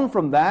follows on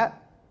from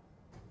that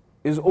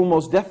is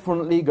almost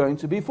definitely going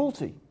to be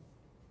faulty.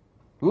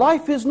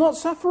 Life is not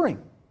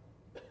suffering.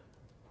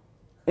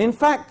 In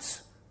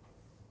fact,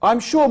 I'm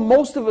sure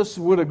most of us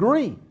would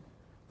agree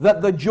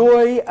that the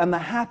joy and the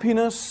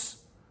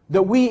happiness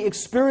that we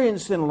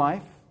experience in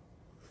life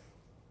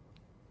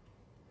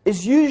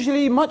is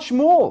usually much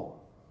more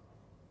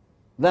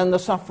than the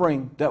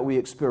suffering that we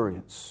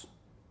experience.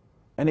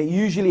 And it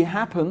usually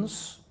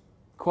happens,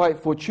 quite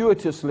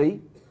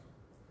fortuitously,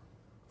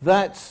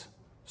 that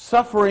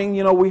suffering,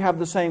 we have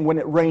the saying, when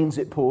it rains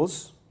it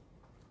pours.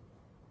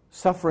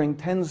 Suffering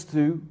tends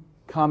to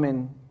come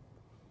in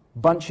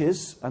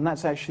bunches, and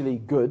that's actually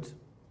good.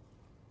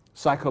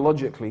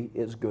 Psychologically,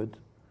 it's good.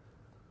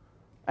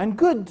 And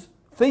good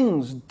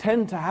things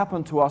tend to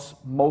happen to us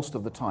most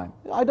of the time.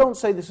 I don't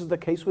say this is the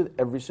case with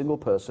every single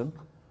person,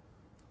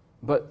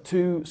 but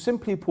to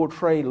simply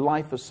portray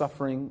life as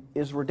suffering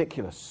is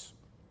ridiculous.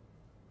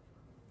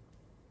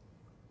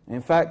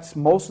 In fact,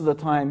 most of the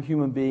time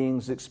human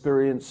beings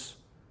experience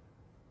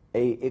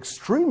an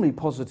extremely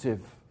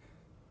positive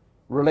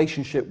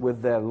relationship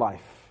with their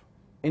life.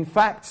 In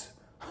fact,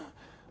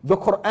 the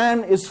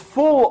Quran is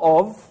full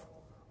of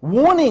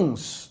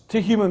warnings to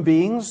human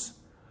beings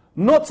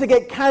not to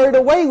get carried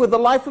away with the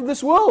life of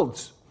this world,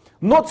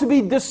 not to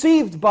be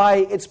deceived by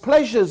its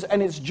pleasures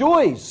and its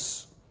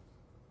joys.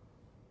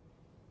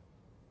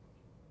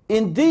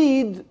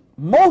 Indeed,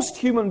 most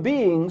human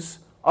beings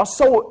are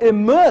so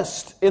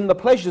immersed in the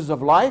pleasures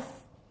of life,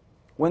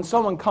 when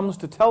someone comes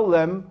to tell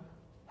them,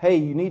 hey,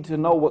 you need to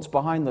know what's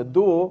behind the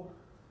door,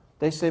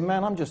 they say,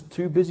 man, I'm just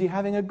too busy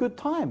having a good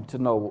time to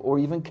know or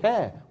even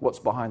care what's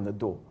behind the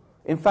door.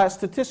 In fact,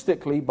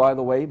 statistically, by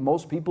the way,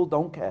 most people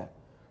don't care.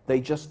 They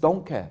just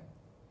don't care.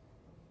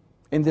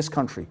 in this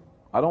country.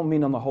 I don't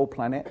mean on the whole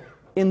planet,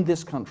 in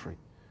this country.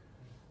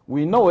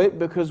 We know it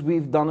because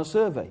we've done a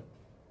survey.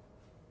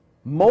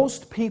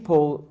 Most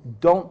people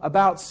don't,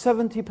 about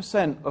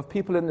 70% of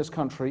people in this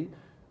country,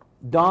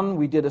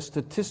 we did a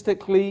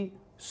statistically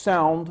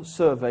sound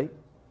survey.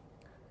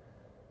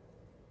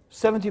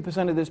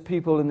 70% of these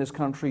people in this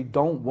country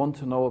don't want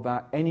to know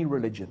about any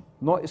religion.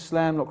 Not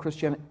Islam, not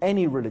Christianity,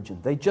 any religion.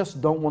 They just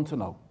don't want to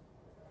know.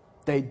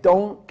 They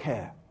don't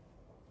care.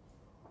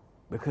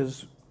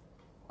 Because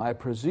I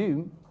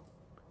presume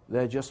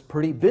they're just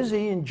pretty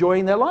busy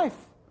enjoying their life.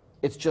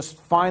 It's just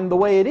fine the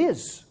way it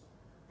is.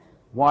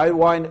 Why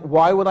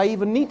would I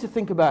even need to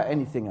think about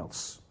anything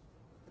else?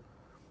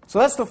 So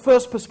that's the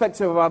first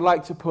perspective I'd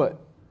like to put.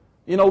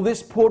 You know,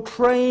 this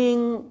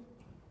portraying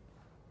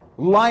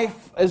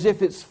life as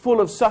if it's full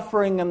of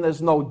suffering and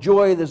there's no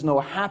joy, there's no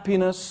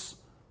happiness,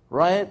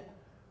 right?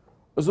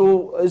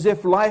 As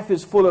if life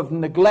is full of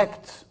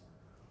neglect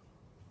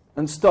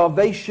and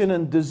starvation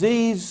and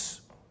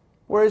disease,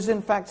 whereas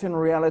in fact, in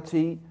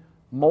reality,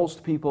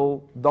 most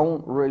people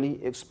don't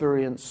really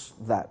experience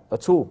that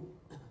at all.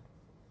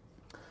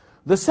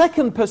 The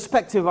second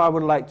perspective I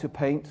would like to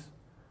paint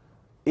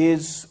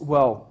is,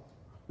 well,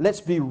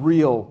 let's be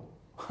real.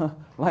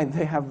 Like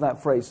they have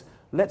that phrase,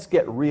 let's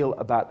get real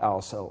about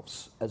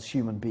ourselves as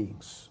human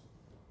beings.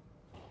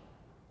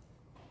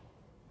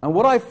 And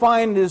what I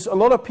find is a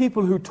lot of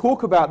people who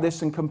talk about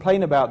this and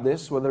complain about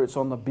this, whether it's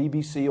on the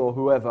BBC or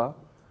whoever,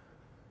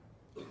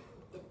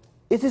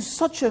 it is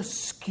such a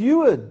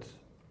skewed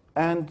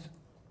and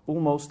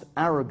almost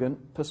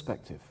arrogant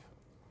perspective.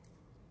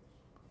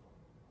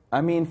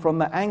 I mean, from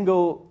the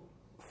angle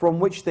from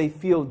which they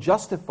feel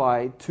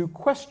justified to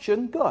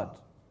question God.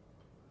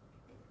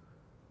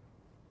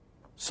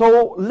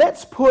 So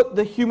let's put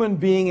the human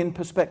being in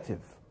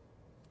perspective.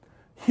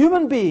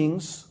 Human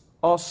beings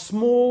are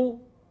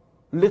small,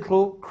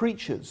 little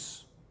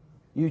creatures.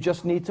 You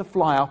just need to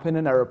fly up in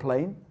an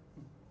aeroplane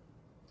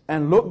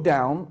and look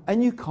down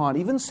and you can't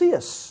even see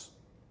us.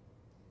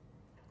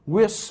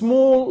 We're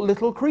small,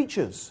 little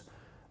creatures.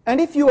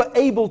 And if you are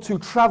able to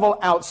travel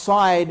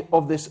outside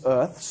of this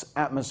Earth's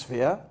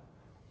atmosphere,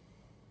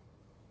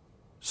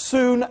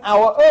 soon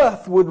our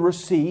Earth would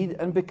recede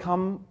and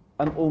become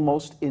an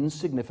almost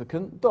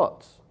insignificant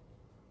dot.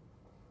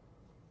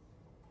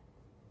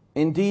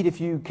 Indeed,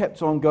 if you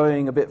kept on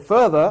going a bit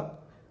further,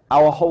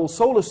 our whole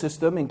solar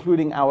system,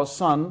 including our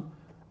sun,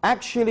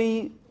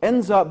 actually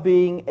ends up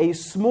being a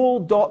small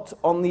dot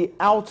on the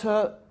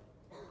outer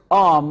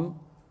arm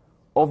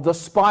of the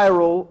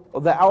spiral,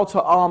 of the outer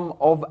arm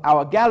of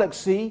our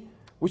galaxy,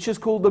 which is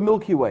called the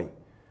Milky Way.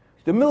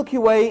 The Milky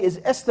Way is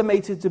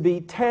estimated to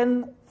be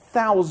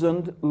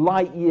 10,000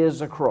 light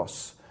years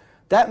across.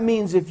 That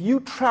means if you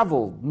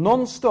traveled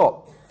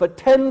non-stop for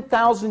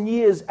 10,000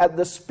 years at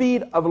the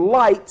speed of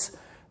light,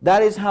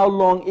 that is how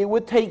long it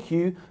would take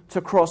you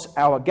to cross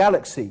our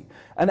galaxy.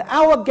 And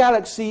our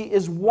galaxy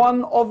is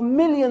one of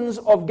millions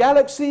of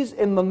galaxies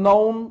in the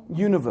known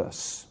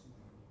universe.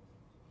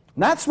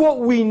 And that's what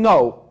we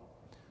know.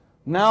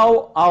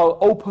 Now I'll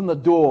open the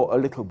door a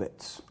little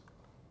bit.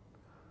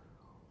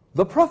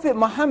 The Prophet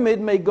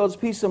Muhammad, may God's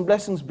peace and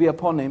blessings be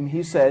upon him,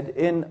 he said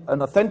in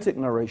an authentic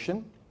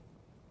narration,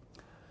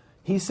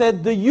 he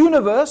said, the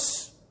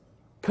universe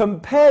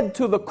compared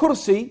to the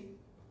kursi,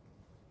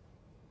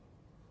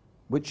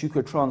 which you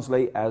could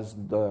translate as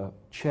the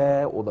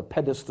chair or the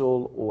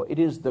pedestal, or it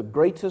is the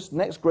greatest,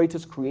 next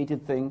greatest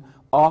created thing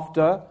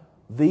after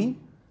the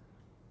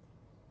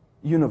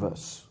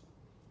universe.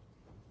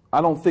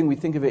 I don't think we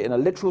think of it in a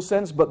literal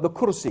sense, but the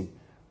kursi.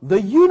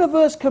 The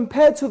universe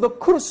compared to the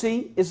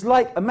kursi is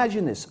like,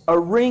 imagine this, a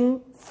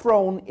ring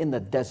thrown in the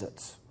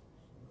desert.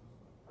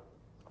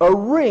 A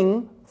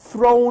ring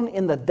thrown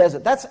in the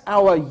desert. That's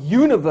our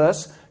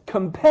universe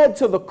compared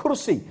to the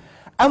kursi.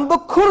 And the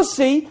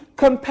kursi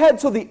compared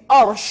to the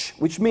arsh,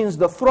 which means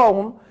the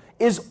throne,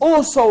 is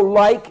also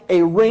like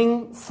a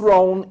ring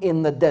thrown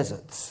in the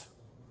desert.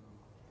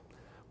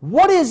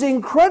 What is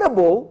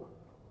incredible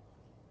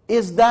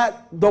is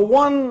that the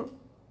one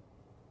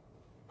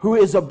who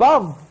is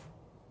above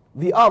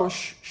the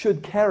arsh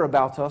should care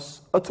about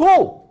us at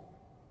all.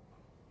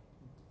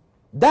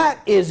 That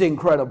is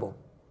incredible.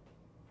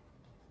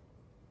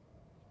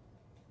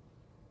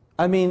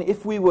 I mean,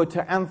 if we were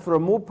to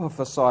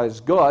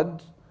anthropomorphize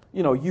God,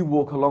 you know, you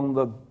walk along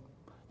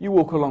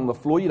the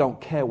floor, you don't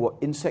care what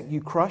insect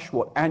you crush,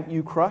 what ant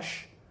you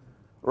crush,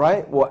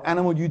 right? What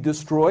animal you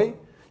destroy.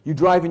 You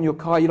drive in your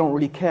car, you don't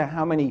really care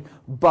how many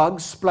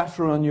bugs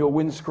splatter on your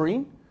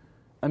windscreen.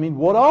 I mean,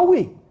 what are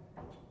we?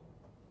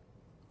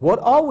 What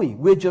are we?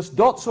 We're just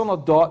dots on a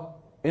dot,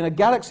 in a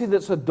galaxy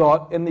that's a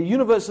dot, in the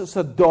universe that's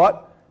a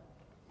dot,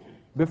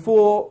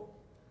 before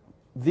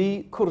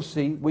the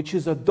kursi, which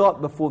is a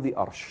dot before the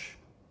arsh.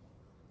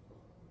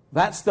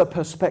 That's the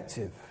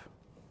perspective,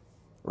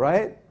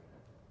 right?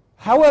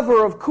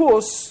 However, of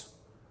course,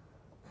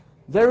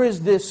 there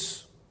is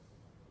this,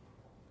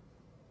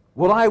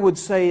 what I would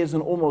say is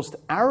an almost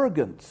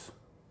arrogant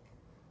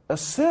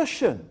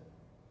assertion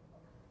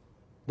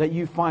that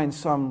you find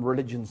some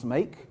religions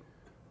make,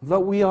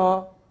 that we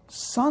are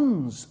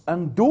sons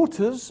and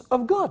daughters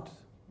of God.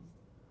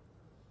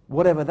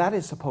 Whatever that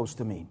is supposed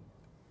to mean.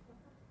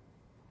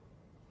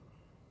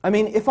 I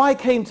mean, if I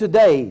came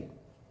today,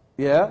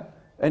 yeah,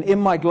 and in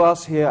my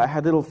glass here I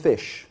had a little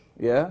fish,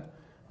 yeah,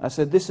 I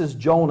said, this is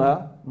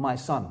Jonah, my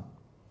son.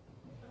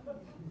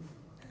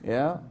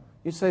 Yeah,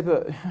 you'd say,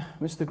 but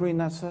Mr. Green,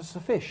 that's a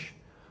fish.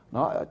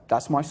 No,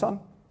 that's my son.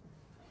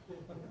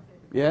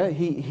 Yeah,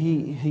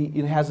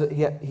 he has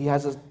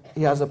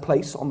a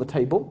place on the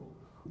table.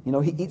 You know,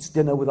 he eats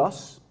dinner with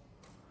us.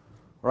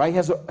 Right?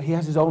 He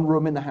has his own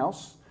room in the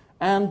house.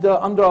 And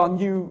under our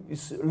new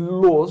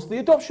laws, the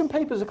adoption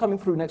papers are coming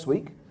through next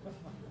week.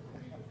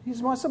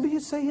 He's my son, but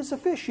you'd say he's a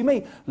fish. You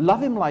may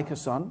love him like a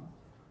son,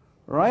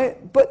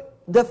 right? But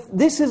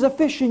this is a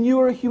fish and you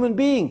are a human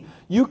being.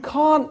 You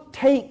can't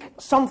take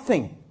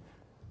something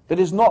that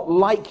is not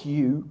like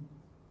you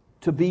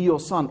to be your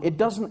son. It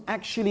doesn't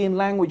actually in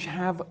language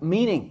have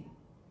meaning.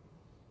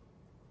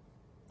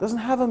 It doesn't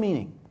have a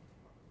meaning.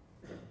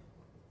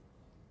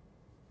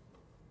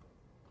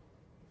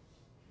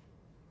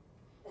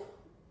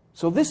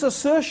 So this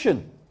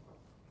assertion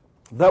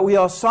that we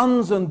are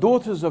sons and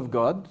daughters of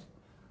God,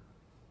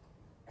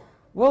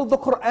 well, the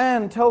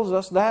Quran tells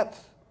us that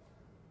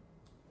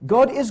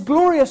God is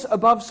glorious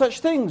above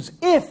such things.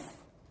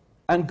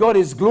 And God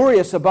is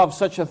glorious above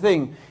such a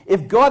thing,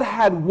 if God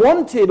had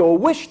wanted or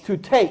wished to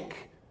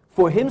take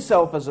for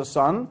himself as a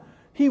son,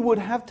 he would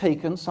have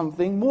taken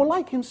something more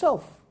like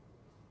himself.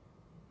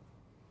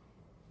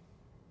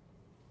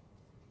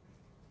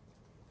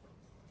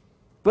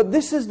 But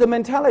this is the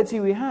mentality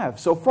we have.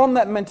 So from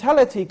that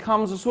mentality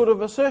comes a sort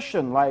of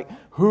assertion like,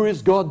 who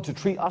is God to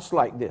treat us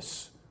like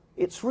this?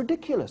 It's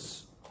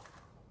ridiculous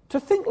to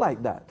think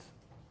like that.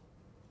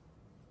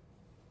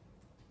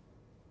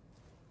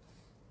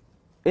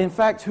 In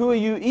fact, who are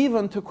you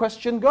even to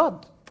question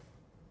God?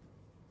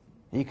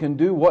 He can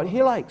do what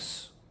he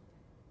likes,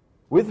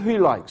 with who he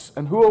likes.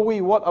 And who are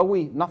we? What are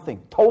we?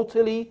 Nothing.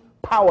 Totally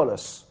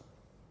powerless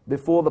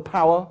before the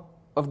power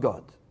of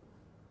God.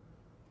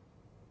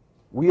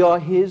 We are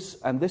his,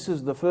 and this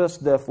is the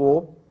first,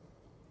 therefore,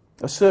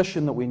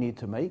 assertion that we need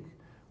to make.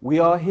 We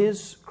are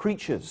his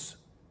creatures,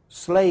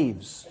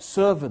 slaves,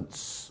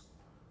 servants.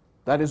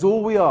 That is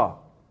all we are.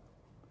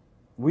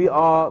 We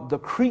are the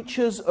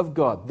creatures of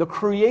God, the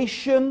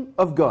creation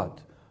of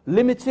God.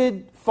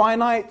 Limited,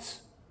 finite,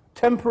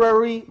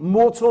 temporary,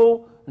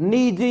 mortal,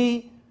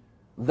 needy.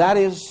 That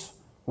is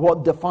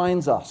what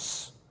defines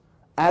us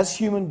as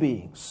human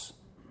beings.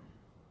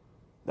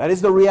 That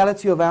is the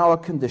reality of our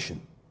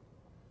condition.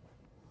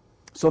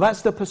 So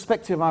that's the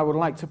perspective I would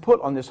like to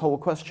put on this whole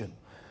question.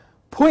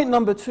 Point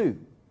number 2.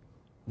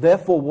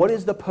 Therefore, what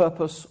is the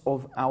purpose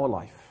of our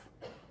life?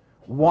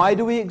 Why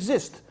do we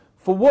exist?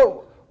 For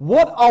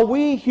what are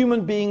we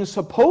human beings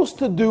supposed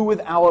to do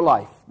with our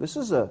life? This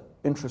is an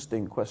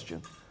interesting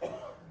question.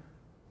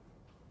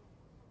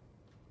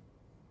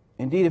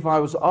 Indeed, if I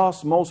was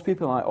asked, most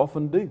people, I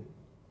often do.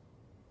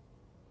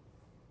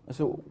 I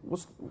say,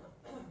 what's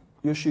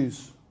your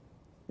shoes?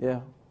 Yeah.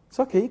 It's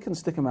okay, you can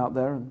stick them out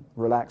there and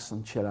relax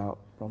and chill out,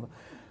 brother.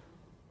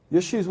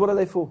 Your shoes, what are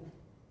they for?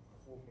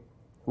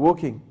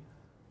 Walking.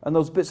 And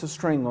those bits of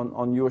string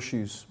on your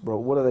shoes, bro,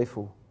 what are they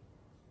for?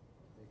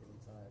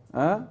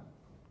 Huh?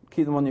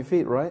 Keep them on your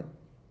feet, right?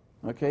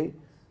 Okay.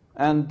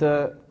 And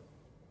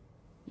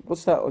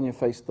what's that on your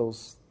face,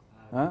 those?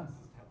 Huh?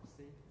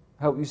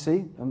 Help you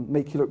see and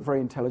make you look very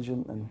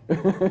intelligent, and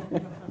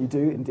you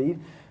do indeed.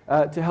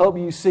 To help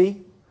you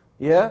see,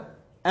 yeah?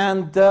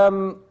 And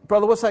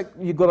brother, what's that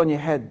you got on your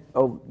head?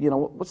 Oh, you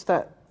know, what's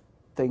that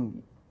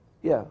thing?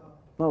 Yeah.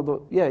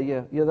 No,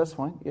 yeah, that's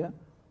fine. Yeah.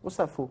 What's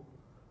that for?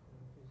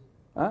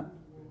 Huh?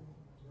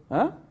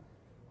 Huh?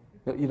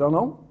 You don't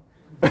know?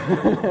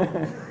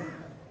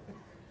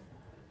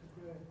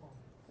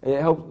 It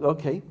helps.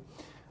 Okay.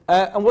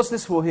 And what's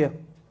this for here?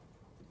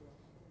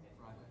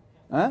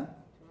 Huh?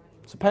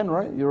 It's a pen,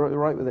 right? You're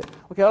right with it.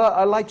 Okay,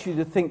 I'd like you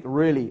to think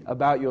really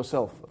about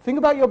yourself. Think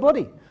about your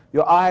body.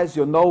 Your eyes,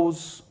 your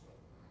nose,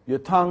 your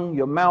tongue,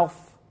 your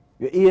mouth,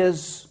 your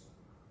ears,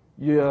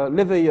 your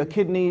liver, your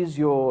kidneys,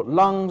 your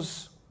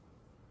lungs.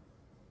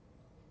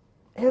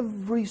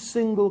 Every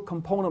single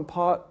component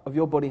part of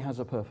your body has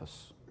a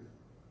purpose.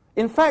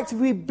 In fact, if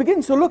we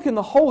begin to look in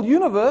the whole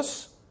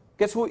universe, it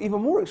gets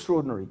even more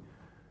extraordinary.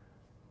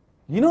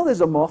 You know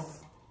there's a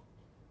moth?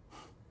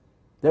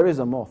 There is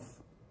a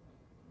moth,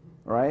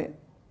 right?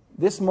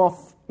 This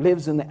moth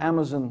lives in the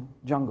Amazon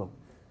jungle,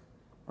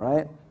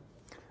 right?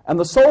 And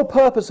the sole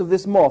purpose of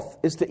this moth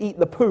is to eat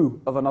the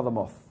poo of another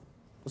moth.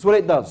 That's what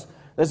it does.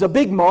 There's a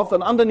big moth,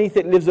 and underneath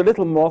it lives a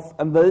little moth,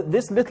 and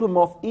this little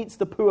moth eats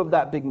the poo of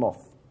that big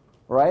moth,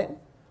 right?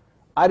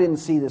 I didn't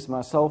see this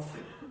myself.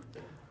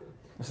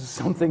 This is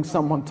something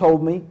someone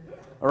told me,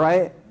 all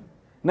right?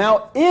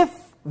 Now, if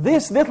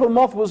this little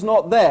moth was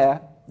not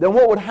there, then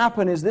what would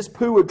happen is this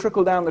poo would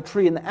trickle down the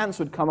tree, and the ants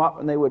would come up,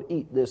 and they would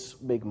eat this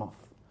big moth.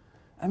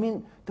 I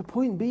mean, the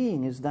point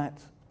being is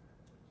that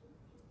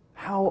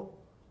how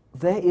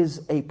there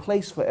is a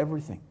place for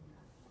everything.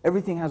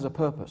 Everything has a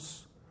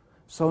purpose.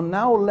 So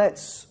now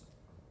let's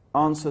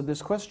answered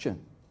this question.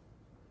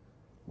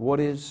 What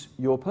is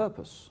your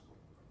purpose?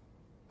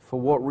 For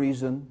what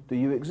reason do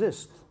you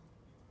exist?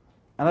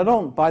 And I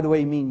don't, by the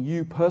way, mean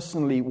you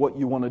personally, what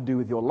you want to do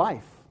with your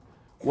life.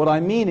 What I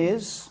mean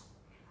is,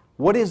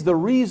 what is the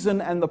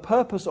reason and the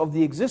purpose of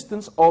the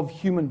existence of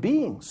human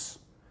beings?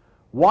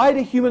 Why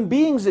do human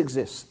beings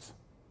exist?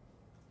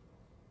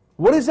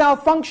 What is our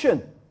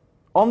function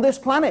on this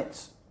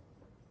planet?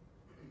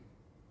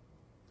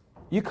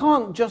 You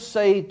can't just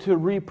say to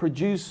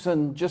reproduce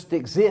and just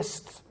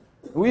exist.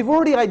 We've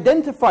already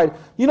identified,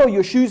 you know,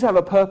 your shoes have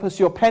a purpose,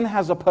 your pen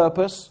has a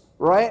purpose,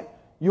 right?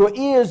 Your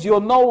ears,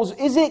 your nose.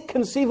 Is it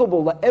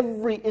conceivable that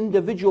every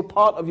individual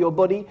part of your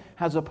body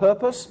has a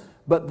purpose,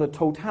 but the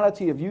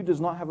totality of you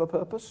does not have a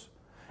purpose?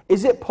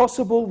 Is it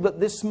possible that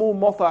this small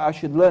moth, I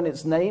should learn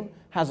its name,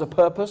 has a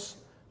purpose,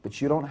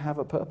 but you don't have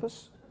a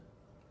purpose?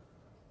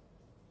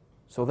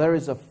 So there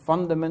is a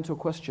fundamental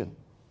question.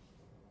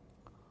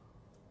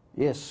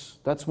 Yes,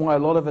 that's why a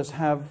lot of us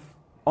have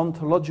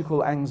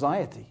ontological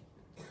anxiety.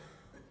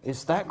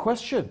 It's that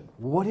question.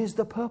 What is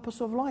the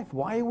purpose of life?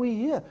 Why are we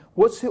here?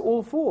 What's it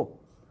all for?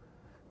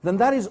 Then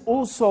that is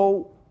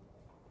also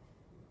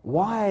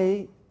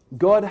why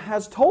God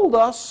has told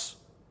us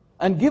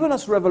and given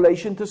us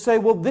revelation to say,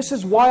 well, this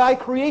is why I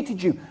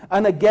created you.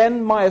 And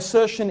again, my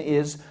assertion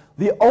is,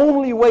 the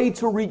only way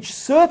to reach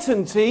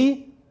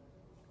certainty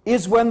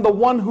is when the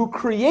one who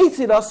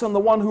created us and the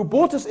one who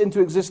brought us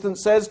into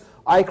existence says,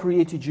 I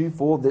created you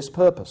for this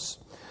purpose.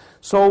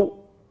 So,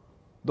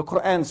 the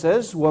Quran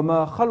says,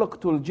 وَمَا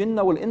خَلَقْتُ الْجِنَّ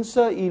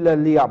وَالْإِنسَ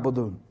إِلَّا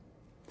لِيَعْبُدُونَ,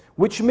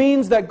 which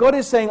means that God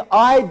is saying,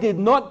 I did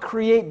not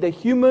create the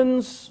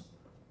humans,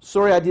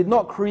 I did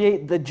not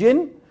create the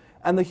jinn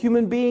and the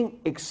human being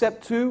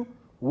except to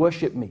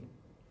worship me.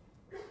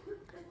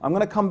 I'm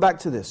going to come back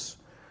to this.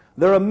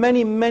 There are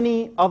many,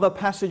 many other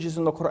passages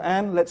in the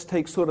Quran. Let's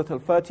take Surah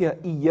Al-Fatiha,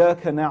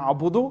 إِيَّاكَ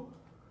نَعْبُدُ,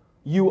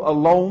 you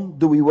alone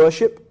do we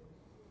worship.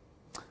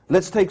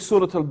 Let's take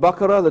Surah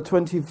Al-Baqarah, the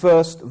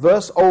 21st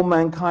verse. O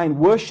mankind,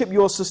 worship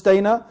your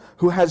sustainer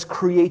who has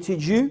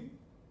created you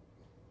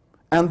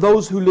and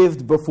those who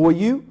lived before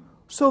you,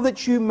 so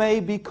that you may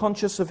be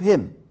conscious of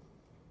him.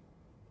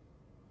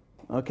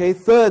 Okay,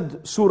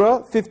 third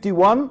surah,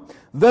 51.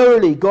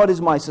 Verily, God is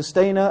my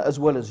sustainer as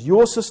well as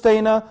your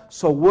sustainer,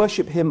 so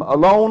worship him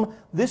alone.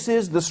 This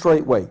is the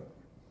straight way.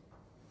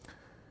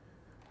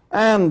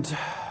 And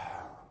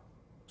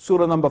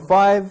surah number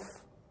 5,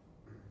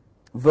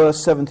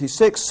 verse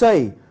 76,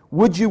 say,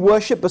 would you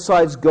worship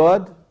besides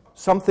God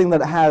something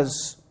that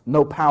has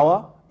no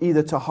power,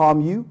 either to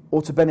harm you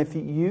or to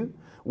benefit you,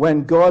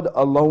 when God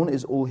alone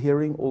is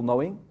all-hearing,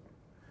 all-knowing?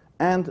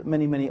 And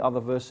many, many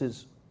other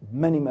verses,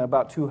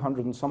 about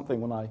 200 and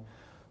something when I,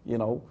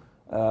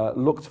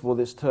 looked for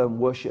this term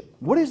worship.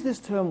 What does this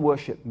term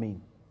worship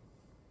mean?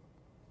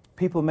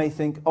 People may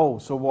think, oh,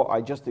 so what,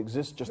 I just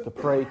exist just to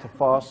pray, to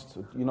fast,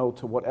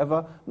 to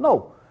whatever.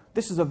 No,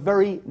 this is a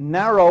very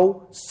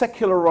narrow,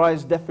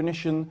 secularized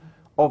definition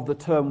of the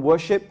term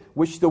worship,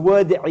 which the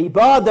word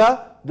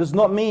ibadah does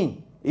not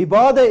mean.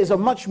 Ibadah is a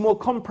much more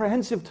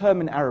comprehensive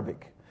term in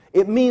Arabic.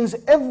 It means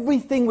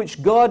everything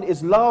which God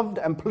is loved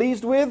and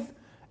pleased with,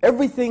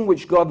 everything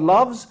which God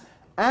loves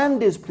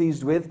and is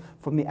pleased with,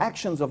 from the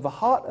actions of the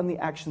heart and the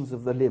actions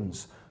of the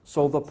limbs.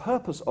 So the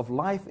purpose of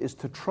life is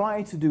to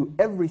try to do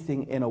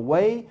everything in a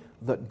way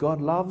that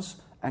God loves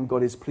and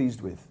God is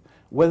pleased with.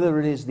 Whether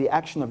it is the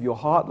action of your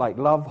heart, like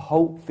love,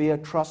 hope, fear,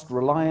 trust,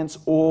 reliance,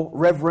 awe,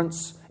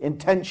 reverence,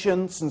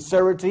 intention,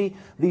 sincerity,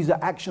 these are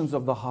actions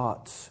of the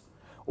heart.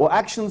 Or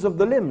actions of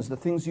the limbs, the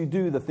things you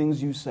do, the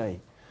things you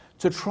say.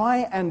 To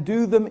try and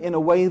do them in a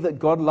way that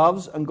God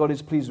loves and God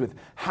is pleased with.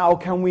 How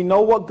can we know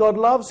what God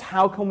loves?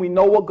 How can we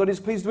know what God is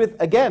pleased with?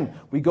 Again,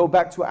 we go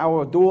back to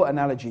our door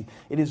analogy.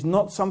 It is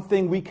not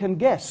something we can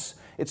guess.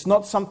 It's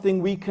not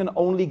something we can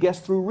only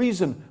guess through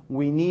reason.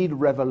 We need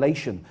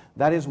revelation.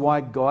 That is why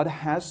God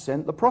has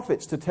sent the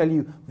prophets to tell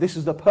you this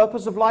is the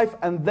purpose of life,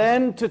 and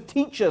then to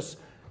teach us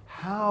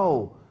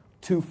how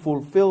to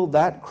fulfill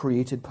that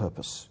created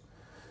purpose.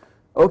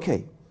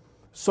 Okay.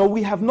 So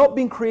we have not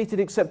been created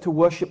except to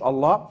worship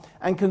Allah.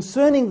 And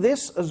concerning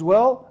this as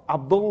well,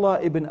 Abdullah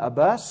ibn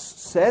Abbas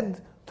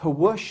said, to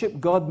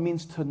worship God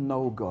means to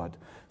know God.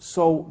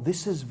 So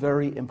this is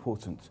very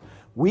important.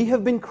 We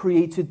have been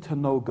created to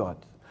know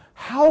God.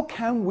 How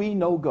can we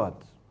know God?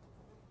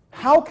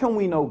 How can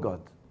we know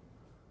God?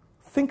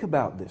 Think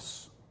about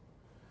this.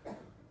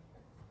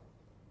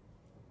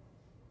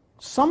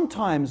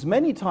 Sometimes,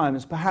 many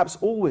times, perhaps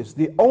always,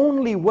 the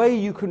only way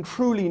you can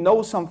truly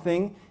know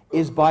something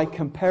is by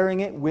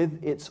comparing it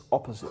with its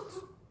opposite.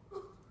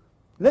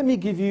 Let me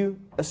give you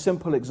a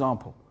simple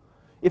example.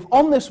 If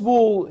on this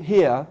wall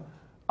here,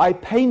 I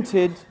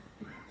painted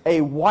a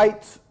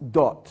white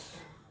dot,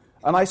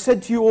 and I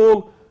said to you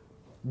all,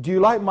 do you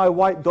like my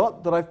white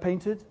dot that I've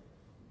painted?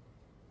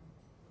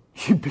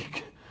 Could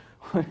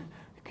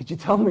you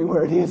tell me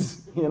where it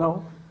is,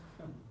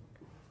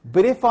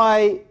 But if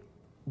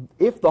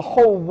the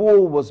whole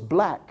wall was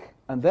black,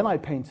 and then I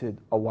painted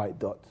a white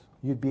dot,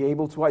 you'd be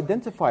able to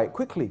identify it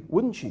quickly,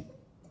 wouldn't you?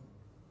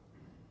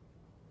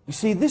 You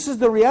see, this is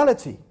the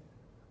reality.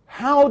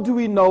 How do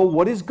we know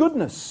what is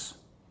goodness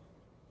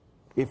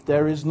if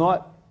there is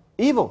not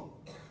evil?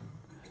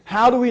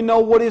 How do we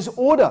know what is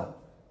order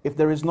if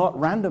there is not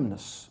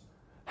randomness?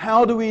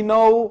 How do we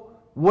know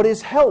what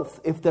is health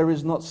if there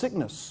is not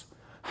sickness?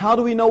 How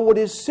do we know what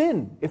is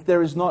sin if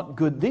there is not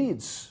good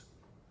deeds?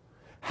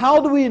 How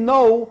do we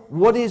know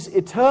what is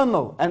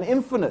eternal and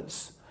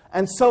infinite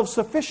and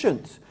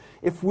self-sufficient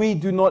if we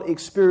do not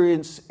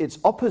experience its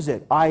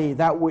opposite, i.e.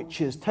 that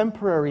which is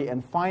temporary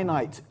and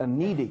finite and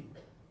needy?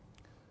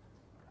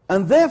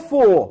 And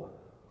therefore,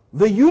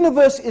 the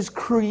universe is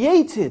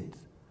created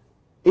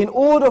in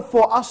order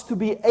for us to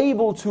be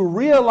able to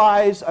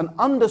realize and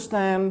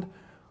understand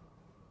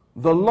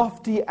the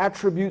lofty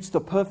attributes, the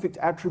perfect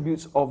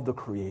attributes of the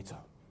Creator.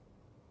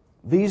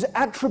 These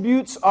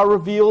attributes are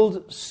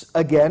revealed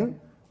again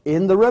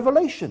in the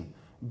Revelation.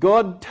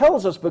 God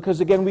tells us, because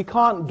again we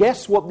can't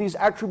guess what these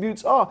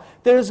attributes are.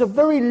 There is a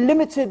very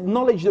limited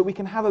knowledge that we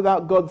can have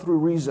about God through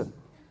reason.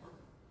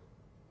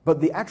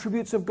 But the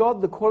attributes of God,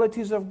 the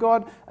qualities of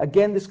God,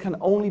 again this can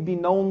only be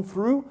known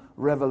through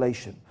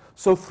revelation.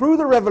 So through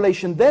the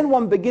revelation, then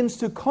one begins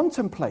to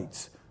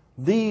contemplate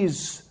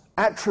these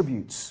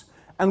attributes.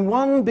 And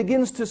one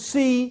begins to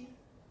see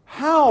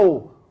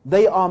how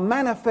they are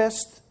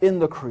manifest in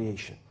the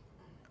creation.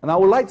 And I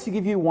would like to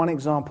give you one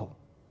example.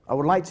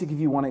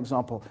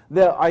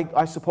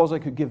 I suppose I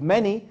could give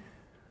many.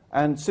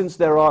 And since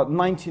there are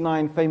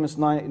 99 famous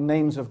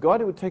names of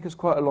God, it would take us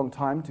quite a long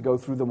time to go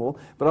through them all.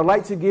 But I'd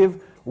like to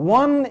give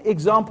one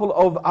example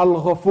of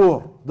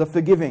Al-Ghafur, the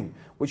forgiving,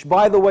 which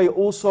by the way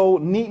also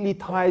neatly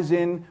ties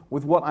in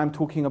with what I'm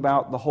talking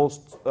about, the whole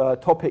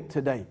topic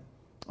today.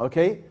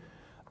 Okay?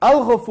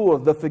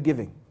 Al-Ghafur, the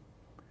forgiving.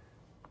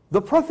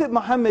 The Prophet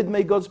Muhammad,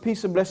 may God's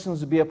peace and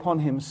blessings be upon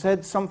him,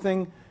 said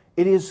something.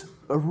 It is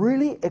a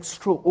really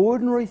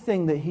extraordinary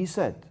thing that he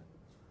said.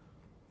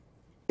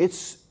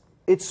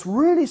 It's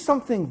really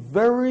something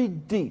very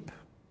deep.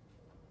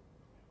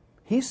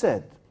 He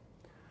said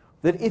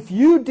that if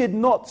you did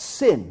not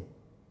sin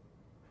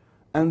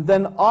and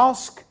then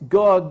ask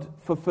God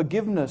for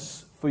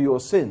forgiveness for your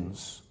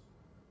sins,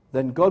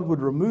 then God would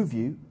remove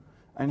you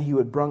and He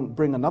would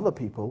bring another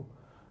people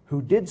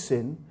who did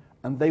sin,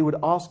 and they would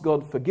ask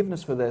God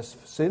forgiveness for their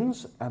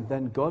sins, and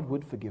then God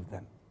would forgive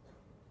them.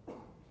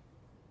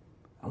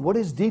 And what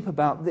is deep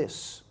about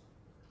this?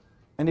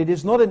 And it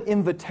is not an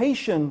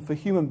invitation for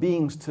human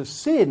beings to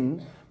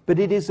sin, but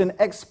it is an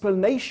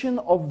explanation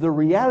of the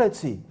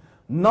reality.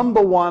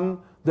 Number one,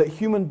 that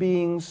human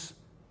beings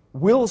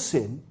will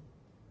sin.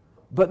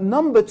 But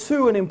number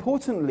two, and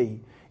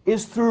importantly,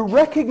 is through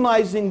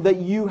recognizing that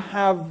you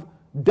have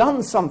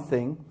done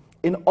something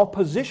in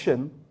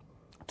opposition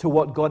to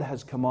what God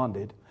has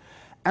commanded.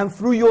 And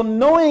through your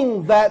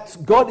knowing that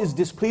God is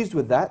displeased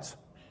with that,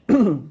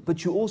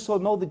 but you also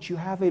know that you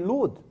have a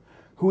Lord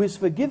who is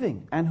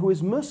forgiving and who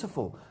is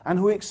merciful and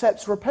who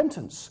accepts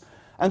repentance.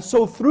 And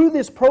so through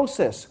this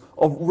process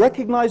of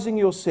recognizing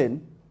your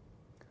sin,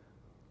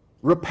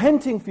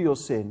 repenting for your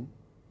sin,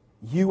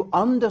 you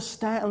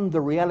understand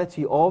the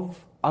reality of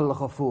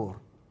Al-Ghafur,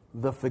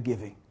 the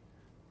forgiving.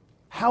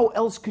 How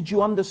else could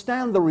you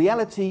understand the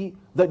reality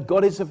that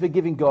God is a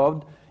forgiving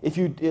God,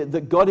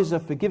 that God is a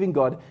forgiving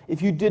God,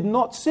 if you did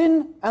not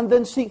sin and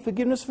then seek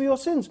forgiveness for your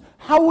sins?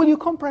 How will you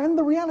comprehend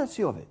the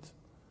reality of it?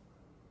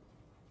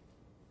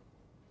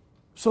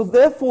 So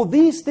therefore,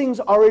 these things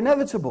are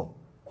inevitable.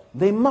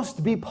 They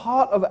must be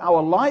part of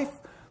our life.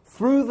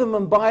 Through them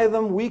and by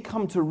them, we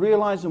come to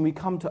realize and we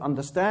come to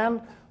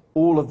understand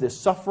all of this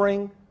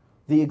suffering,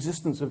 the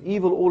existence of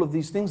evil, all of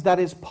these things. That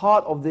is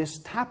part of this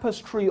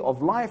tapestry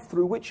of life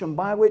through which and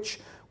by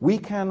which we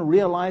can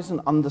realize and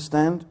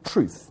understand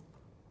truth.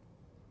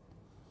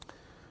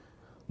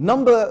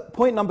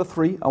 Point number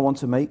 3 I want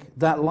to make,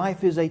 that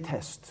life is a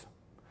test.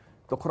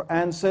 The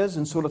Quran says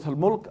in Surah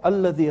Al-Mulk,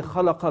 الَّذِي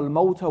خَلَقَ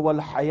الْمَوْتَ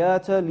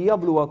وَالْحَيَاةَ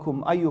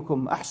لِيَبْلُوَكُمْ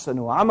أَيُّكُمْ أَحْسَنُ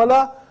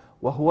عَمَلًا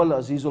وَهُوَ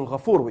الْعَزِيزُ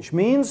الْغَفُورُ, which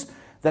means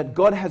that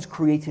God has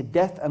created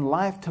death and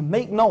life to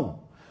make known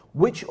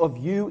which of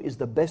you is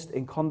the best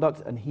in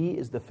conduct, and He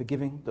is the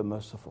forgiving, the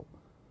merciful.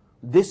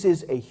 This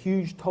is a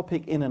huge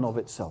topic in and of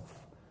itself.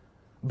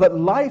 But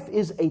life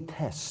is a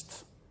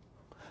test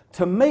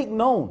to make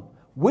known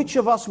which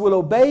of us will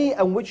obey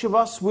and which of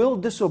us will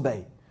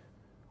disobey.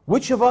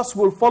 Which of us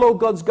will follow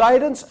God's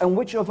guidance and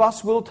which of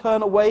us will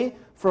turn away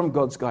from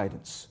God's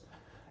guidance.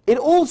 It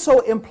also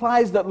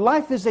implies that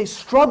life is a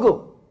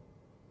struggle.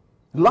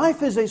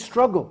 Life is a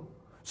struggle.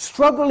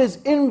 Struggle is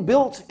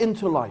inbuilt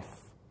into life.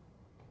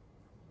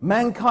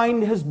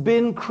 Mankind has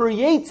been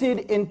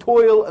created in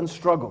toil and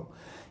struggle.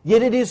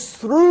 Yet it is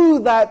through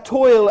that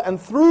toil and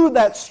through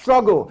that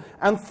struggle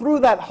and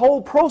through that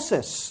whole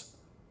process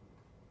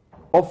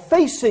of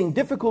facing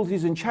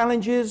difficulties and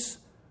challenges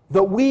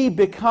that we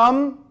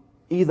become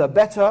either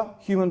better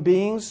human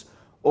beings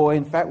or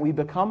in fact we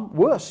become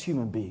worse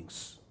human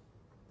beings.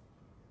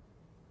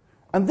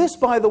 And this,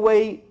 by the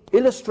way,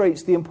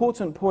 illustrates the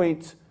important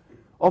point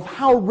of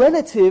how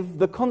relative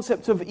the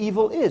concept of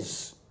evil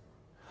is.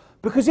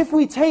 Because if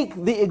we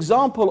take the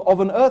example of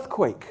an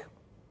earthquake,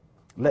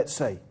 let's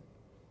say,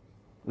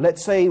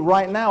 Let's say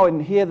right now in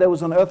here there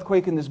was an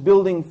earthquake and this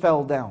building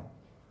fell down.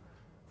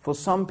 For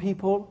some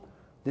people,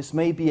 this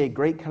may be a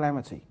great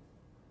calamity.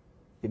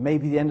 It may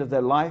be the end of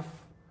their life.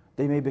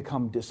 They may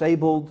become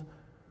disabled.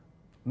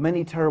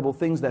 Many terrible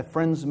things. Their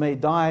friends may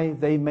die.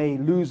 They may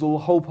lose all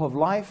hope of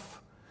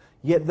life.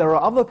 Yet there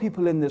are other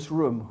people in this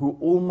room who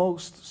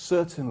almost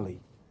certainly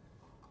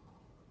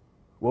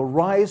will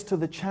rise to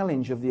the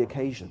challenge of the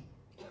occasion.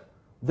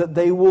 That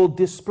they will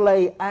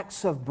display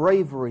acts of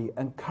bravery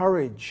and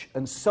courage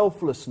and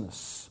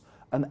selflessness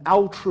and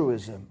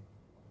altruism.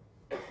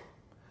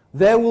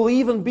 There will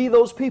even be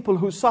those people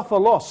who suffer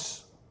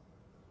loss.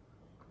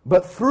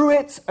 But through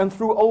it and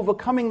through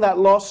overcoming that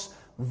loss,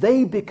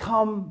 they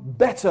become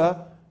better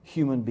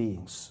human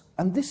beings.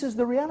 And this is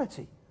the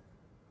reality.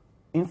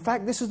 In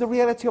fact, this is the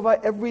reality of our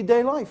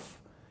everyday life.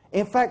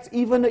 In fact,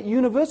 even at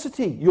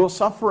university, you're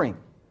suffering,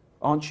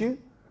 aren't you?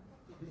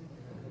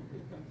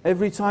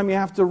 Every time you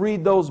have to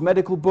read those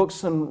medical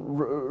books and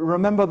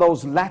remember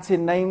those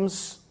Latin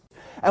names.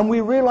 And we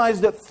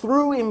realize that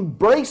through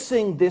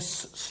embracing this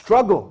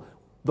struggle,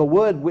 the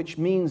word which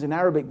means in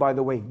Arabic, by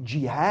the way,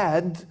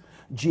 jihad,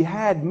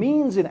 jihad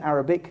means in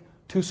Arabic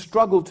to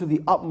struggle to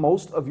the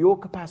utmost of your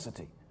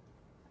capacity.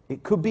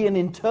 It could be an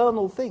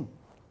internal thing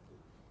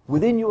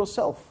within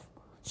yourself,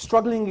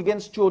 struggling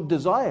against your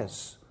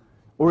desires.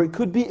 Or it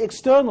could be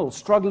external,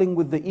 struggling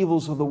with the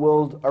evils of the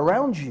world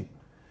around you.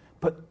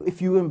 But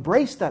if you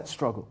embrace that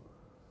struggle,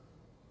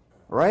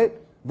 right,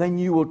 then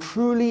you will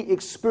truly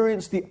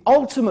experience the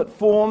ultimate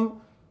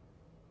form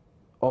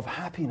of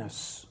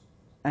happiness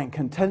and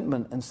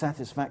contentment and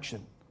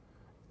satisfaction.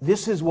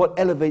 This is what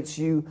elevates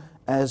you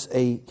as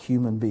a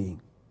human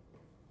being.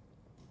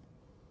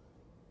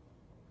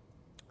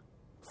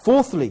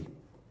 Fourthly,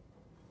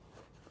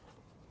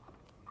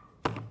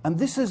 and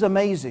this is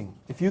amazing,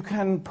 if you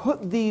can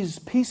put these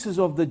pieces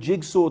of the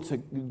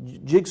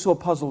jigsaw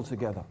puzzle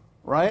together,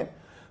 right?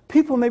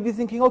 People may be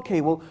thinking,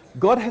 okay, well,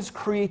 God has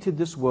created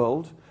this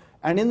world,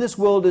 and in this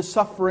world is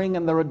suffering,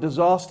 and there are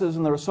disasters,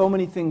 and there are so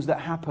many things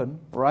that happen,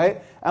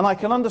 right? And I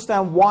can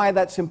understand why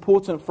that's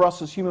important for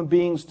us as human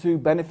beings to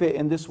benefit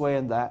in this way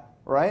and that,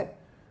 right?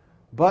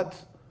 But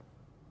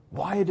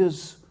why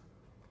does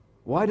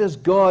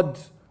God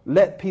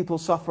let people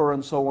suffer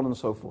and so on and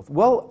so forth?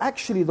 Well,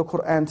 actually the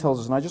Quran tells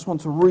us, and I just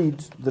want to read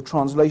the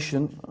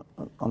translation,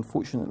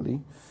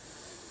 unfortunately.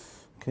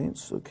 Okay,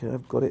 it's okay,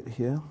 I've got it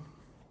here.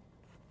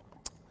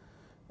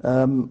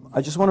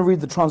 I just want to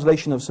read the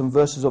translation of some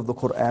verses of the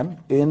Quran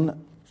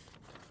in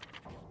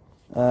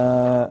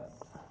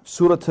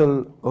Surah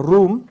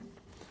Al-Rum,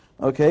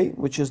 okay,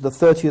 which is the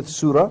 30th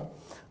surah,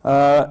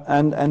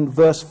 and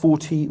verse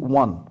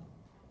 41.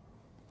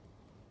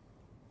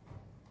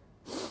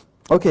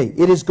 Okay,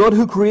 it is God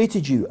who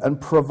created you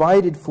and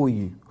provided for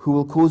you, who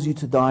will cause you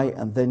to die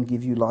and then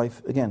give you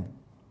life again.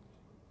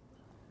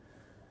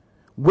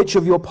 Which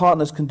of your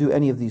partners can do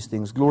any of these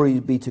things? Glory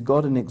be to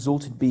God and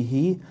exalted be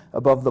He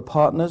above the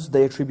partners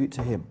they attribute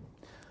to Him.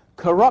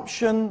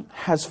 Corruption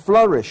has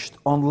flourished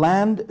on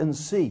land and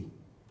sea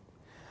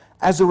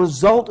as a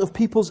result of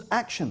people's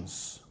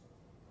actions.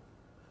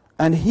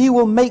 And He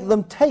will make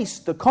them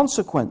taste the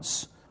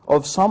consequence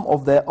of some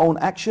of their own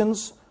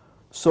actions,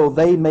 so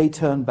they may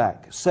turn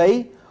back.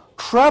 Say,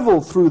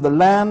 travel through the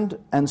land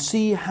and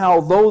see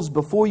how those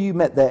before you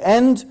met their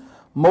end.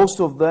 Most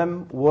of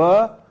them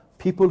were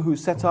people who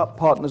set up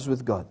partners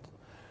with God.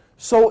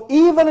 So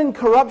evil and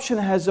corruption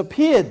has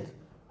appeared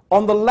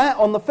on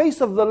the face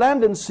of the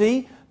land and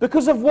sea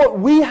because of what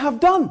we have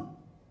done.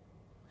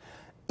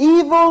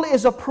 Evil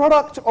is a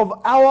product of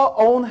our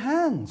own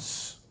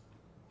hands.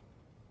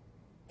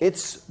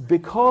 It's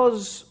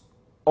because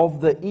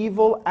of the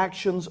evil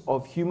actions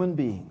of human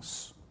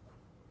beings.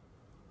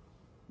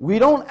 We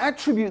don't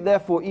attribute,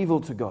 therefore,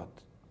 evil to God.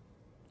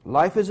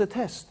 Life is a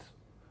test.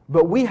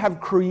 But we have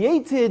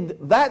created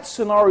that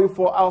scenario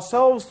for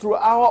ourselves through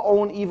our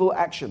own evil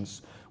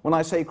actions. When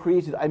I say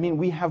created, I mean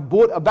we have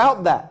brought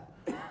about that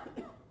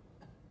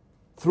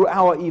through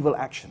our evil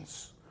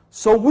actions.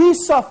 So we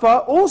suffer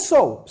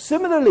also,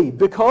 similarly,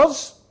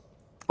 because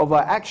of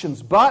our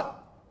actions. But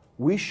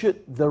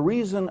the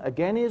reason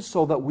again is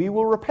so that we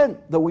will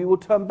repent, that we will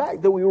turn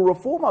back, that we will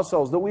reform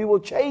ourselves, that we will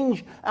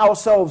change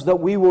ourselves, that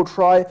we will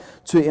try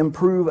to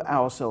improve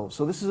ourselves.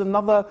 So this is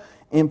another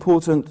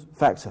important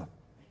factor.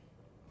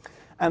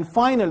 And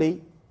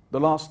finally, the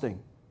last thing.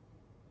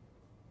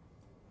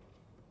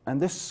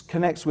 And this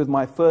connects with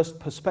my first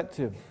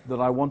perspective that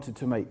I wanted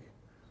to make.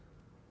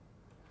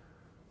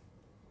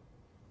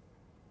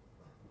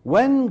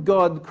 When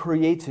God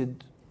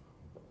created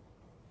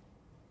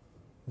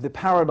the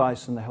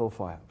paradise and the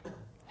hellfire,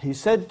 He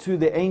said to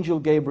the angel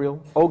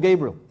Gabriel, "Oh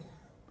Gabriel,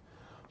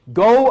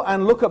 go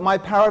and look at my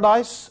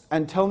paradise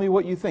and tell me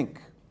what you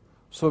think."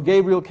 So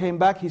Gabriel came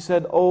back, he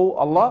said, "Oh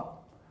Allah,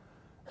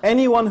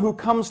 anyone who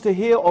comes to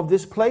hear of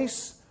this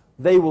place,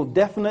 they will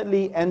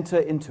definitely enter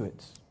into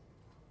it."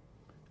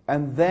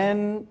 And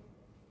then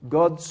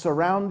God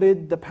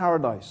surrounded the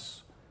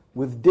paradise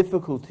with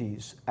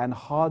difficulties and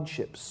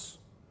hardships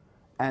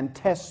and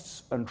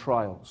tests and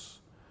trials.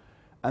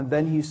 And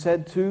then he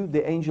said to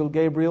the angel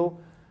Gabriel,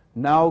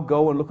 now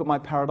go and look at my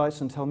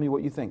paradise and tell me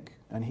what you think.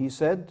 And he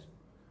said,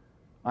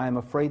 I am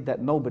afraid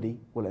that nobody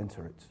will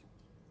enter it.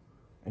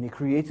 And he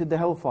created the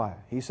hellfire.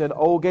 He said,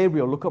 oh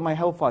Gabriel, look at my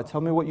hellfire, tell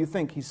me what you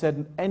think. He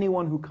said,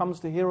 anyone who comes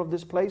to hear of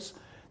this place,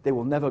 they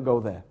will never go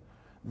there.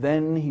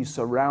 Then he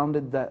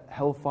surrounded that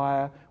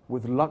hellfire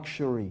with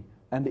luxury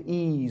and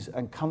ease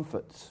and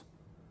comfort.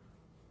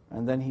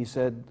 And then he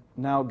said,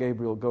 now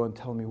Gabriel, go and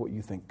tell me what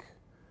you think.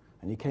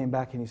 And he came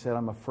back and he said,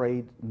 I'm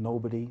afraid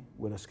nobody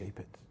will escape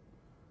it.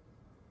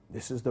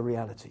 This is the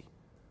reality.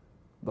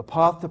 The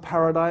path to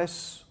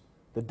paradise,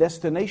 the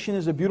destination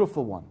is a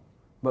beautiful one,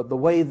 but the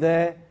way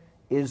there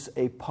is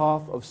a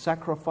path of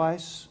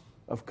sacrifice,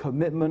 of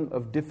commitment,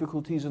 of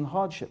difficulties and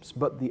hardships.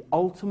 But the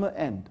ultimate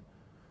end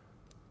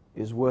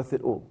is worth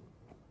it all.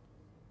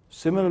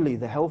 Similarly,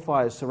 the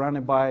hellfire is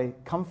surrounded by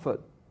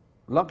comfort,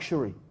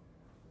 luxury,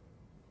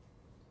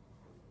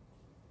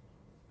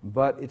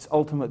 but its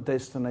ultimate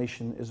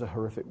destination is a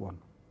horrific one.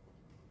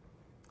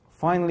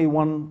 Finally,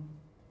 one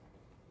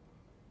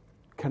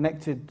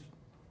connected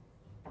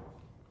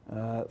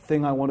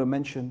thing I want to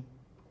mention.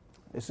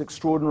 It's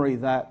extraordinary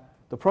that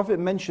the Prophet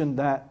mentioned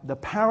that the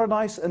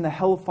paradise and the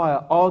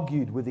hellfire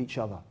argued with each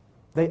other.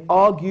 They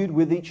argued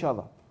with each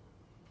other.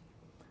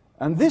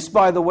 And this,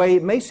 by the way,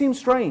 it may seem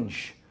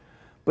strange,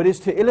 but is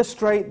to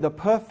illustrate the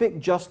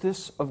perfect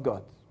justice of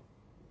God.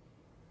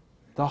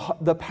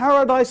 The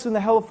paradise and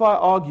the hellfire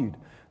argued.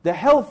 The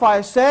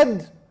hellfire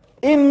said,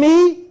 in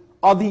me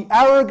are the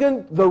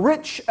arrogant, the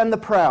rich and the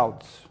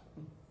proud.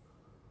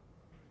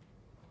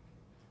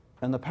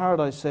 And the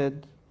paradise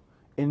said,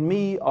 in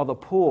me are the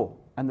poor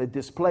and the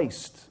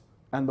displaced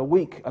and the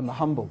weak and the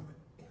humble.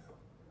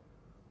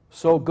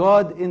 So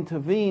God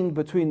intervened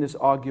between this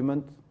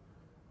argument.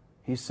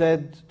 He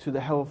said to the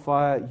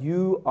hellfire,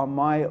 you are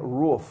my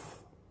roof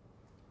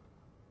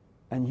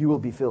and you will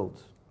be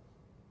filled.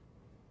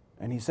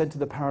 And he said to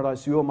the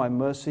paradise, you are my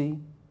mercy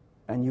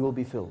and you will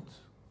be filled.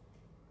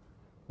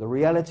 The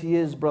reality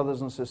is,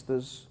 brothers and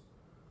sisters,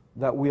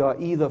 that we are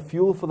either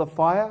fuel for the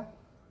fire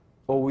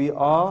or we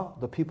are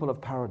the people of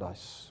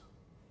paradise.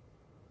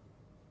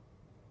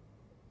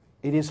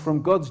 It is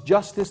from God's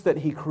justice that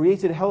He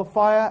created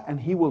hellfire and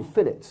He will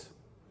fill it.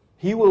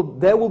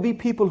 There will be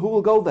people who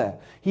will go there.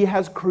 He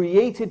has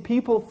created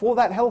people for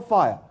that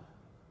hellfire.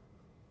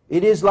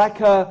 It is like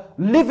a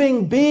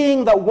living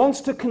being that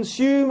wants to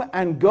consume,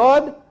 and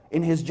God,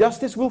 in His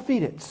justice, will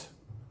feed it.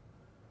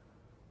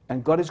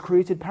 And God has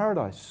created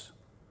paradise.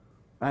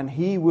 And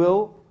He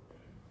will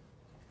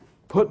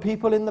put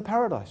people in the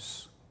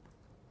paradise.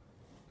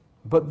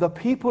 But the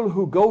people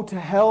who go to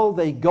hell,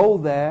 they go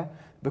there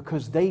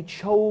because they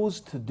chose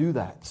to do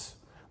that.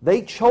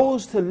 They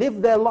chose to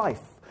live their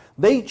life.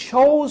 They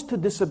chose to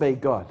disobey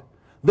God.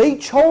 They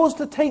chose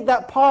to take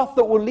that path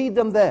that will lead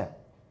them there.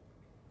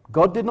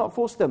 God did not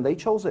force them, they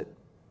chose it.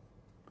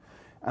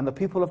 And the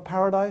people of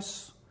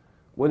paradise,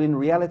 well, in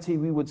reality,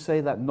 we would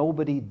say that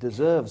nobody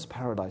deserves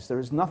paradise. There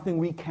is nothing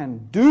we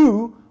can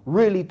do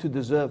really to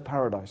deserve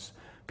paradise.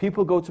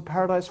 People go to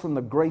paradise from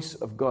the grace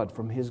of God,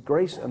 from His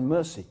grace and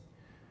mercy.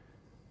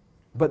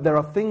 But there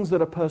are things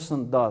that a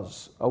person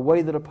does, a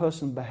way that a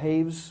person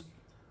behaves,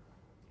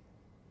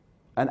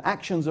 and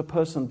actions a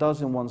person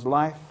does in one's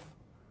life,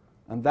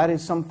 and that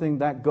is something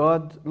that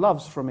God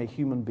loves from a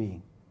human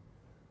being.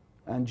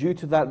 And due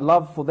to that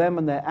love for them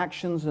and their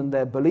actions and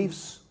their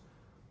beliefs,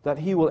 that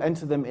He will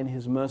enter them in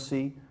His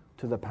mercy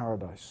to the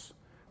paradise.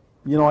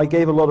 You know, I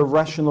gave a lot of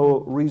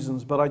rational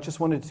reasons, but I just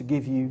wanted to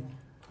give you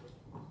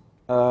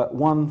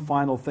one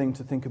final thing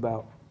to think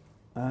about,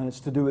 and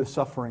it's to do with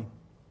suffering.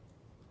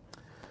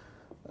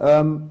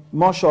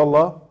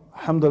 MashaAllah,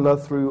 alhamdulillah,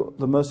 through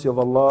the mercy of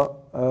Allah,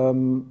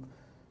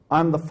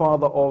 I'm the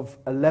father of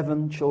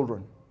 11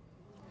 children.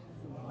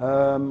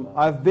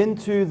 I've been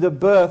to the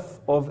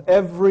birth of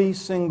every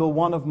single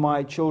one of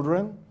my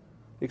children,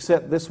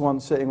 except this one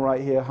sitting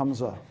right here,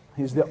 Hamza.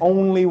 He's the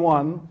only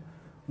one.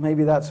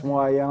 Maybe that's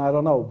why, I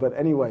don't know, but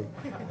anyway.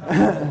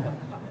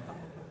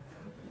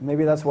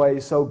 Maybe that's why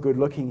he's so good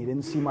looking. He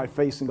didn't see my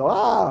face and go,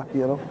 ah,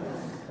 you know.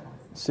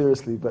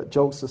 Seriously, but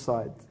jokes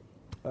aside.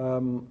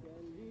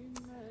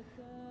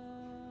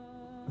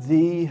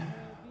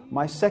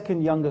 My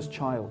second youngest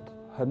child,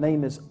 her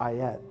name is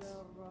Ayat.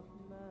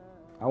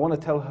 I want to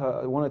tell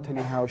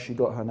you how she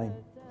got her name.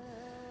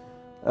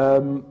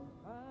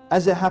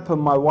 As it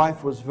happened, my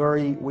wife was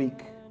very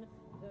weak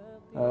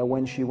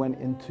when she went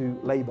into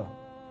labor.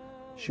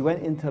 She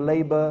went into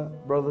labor,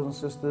 brothers and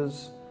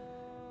sisters,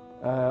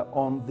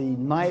 on the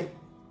night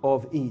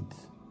of Eid.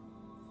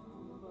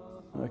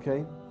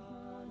 Okay?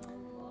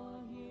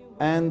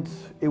 And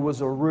it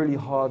was a really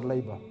hard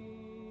labor.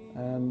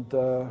 And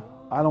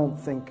I don't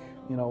think,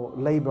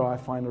 labor I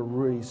find a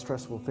really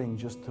stressful thing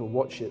just to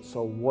watch it.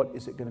 So what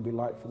is it going to be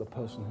like for the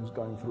person who's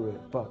going through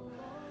it? But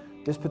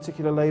this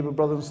particular labor,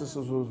 brothers and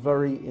sisters, was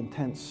very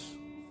intense.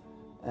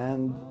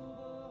 And,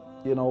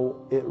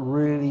 it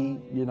really,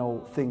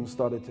 things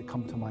started to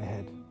come to my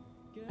head.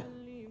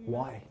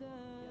 Why?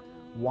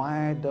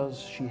 Why does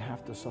she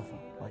have to suffer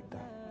like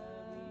that?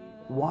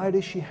 Why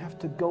does she have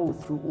to go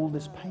through all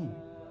this pain?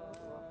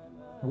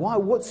 Why?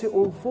 What's it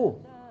all for?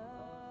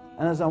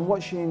 And as I'm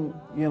watching,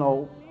 you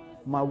know,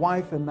 my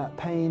wife and that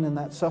pain and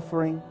that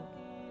suffering,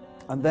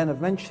 and then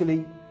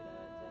eventually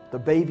the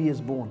baby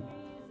is born,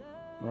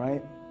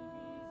 right?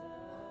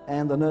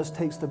 And the nurse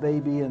takes the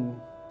baby and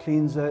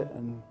cleans it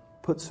and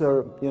puts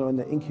her, you know, in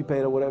the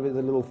incubator, whatever,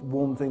 the little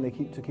warm thing they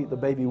keep to keep the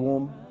baby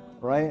warm,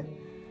 right?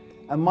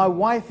 And my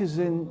wife is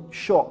in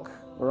shock,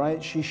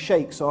 right? She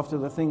shakes after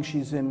the thing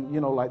she's in,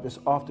 you know, like this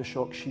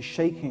aftershock. She's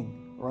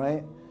shaking,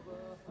 right?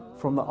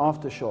 From the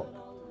aftershock.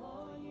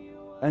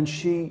 And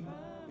she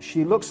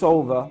looks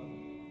over,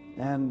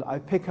 and I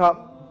pick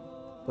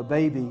up the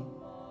baby,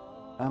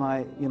 and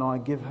I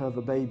give her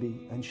the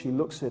baby, and she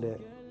looks at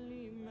it,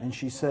 and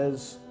she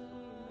says,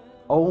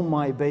 "Oh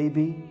my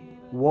baby,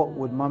 what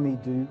would Mummy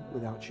do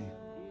without you?"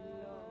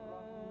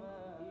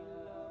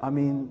 I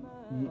mean,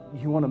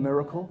 you want a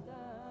miracle?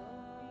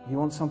 You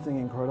want something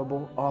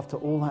incredible? After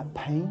all that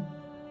pain,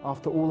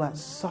 after all that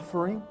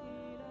suffering,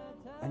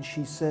 and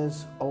she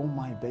says, "Oh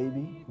my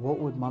baby, what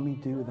would Mummy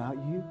do without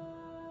you?"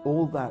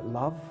 All that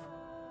love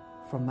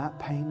from that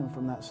pain and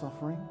from that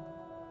suffering.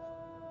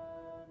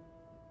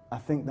 I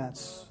think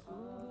that's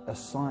a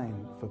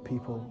sign for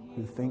people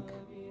who think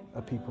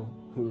are people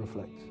who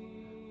reflect.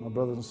 My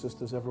brothers and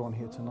sisters, everyone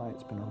here tonight,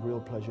 it's been a real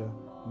pleasure.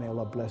 May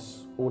Allah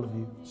bless all of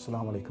you.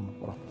 Assalamu alaikum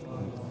wa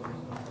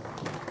rahmatullahi.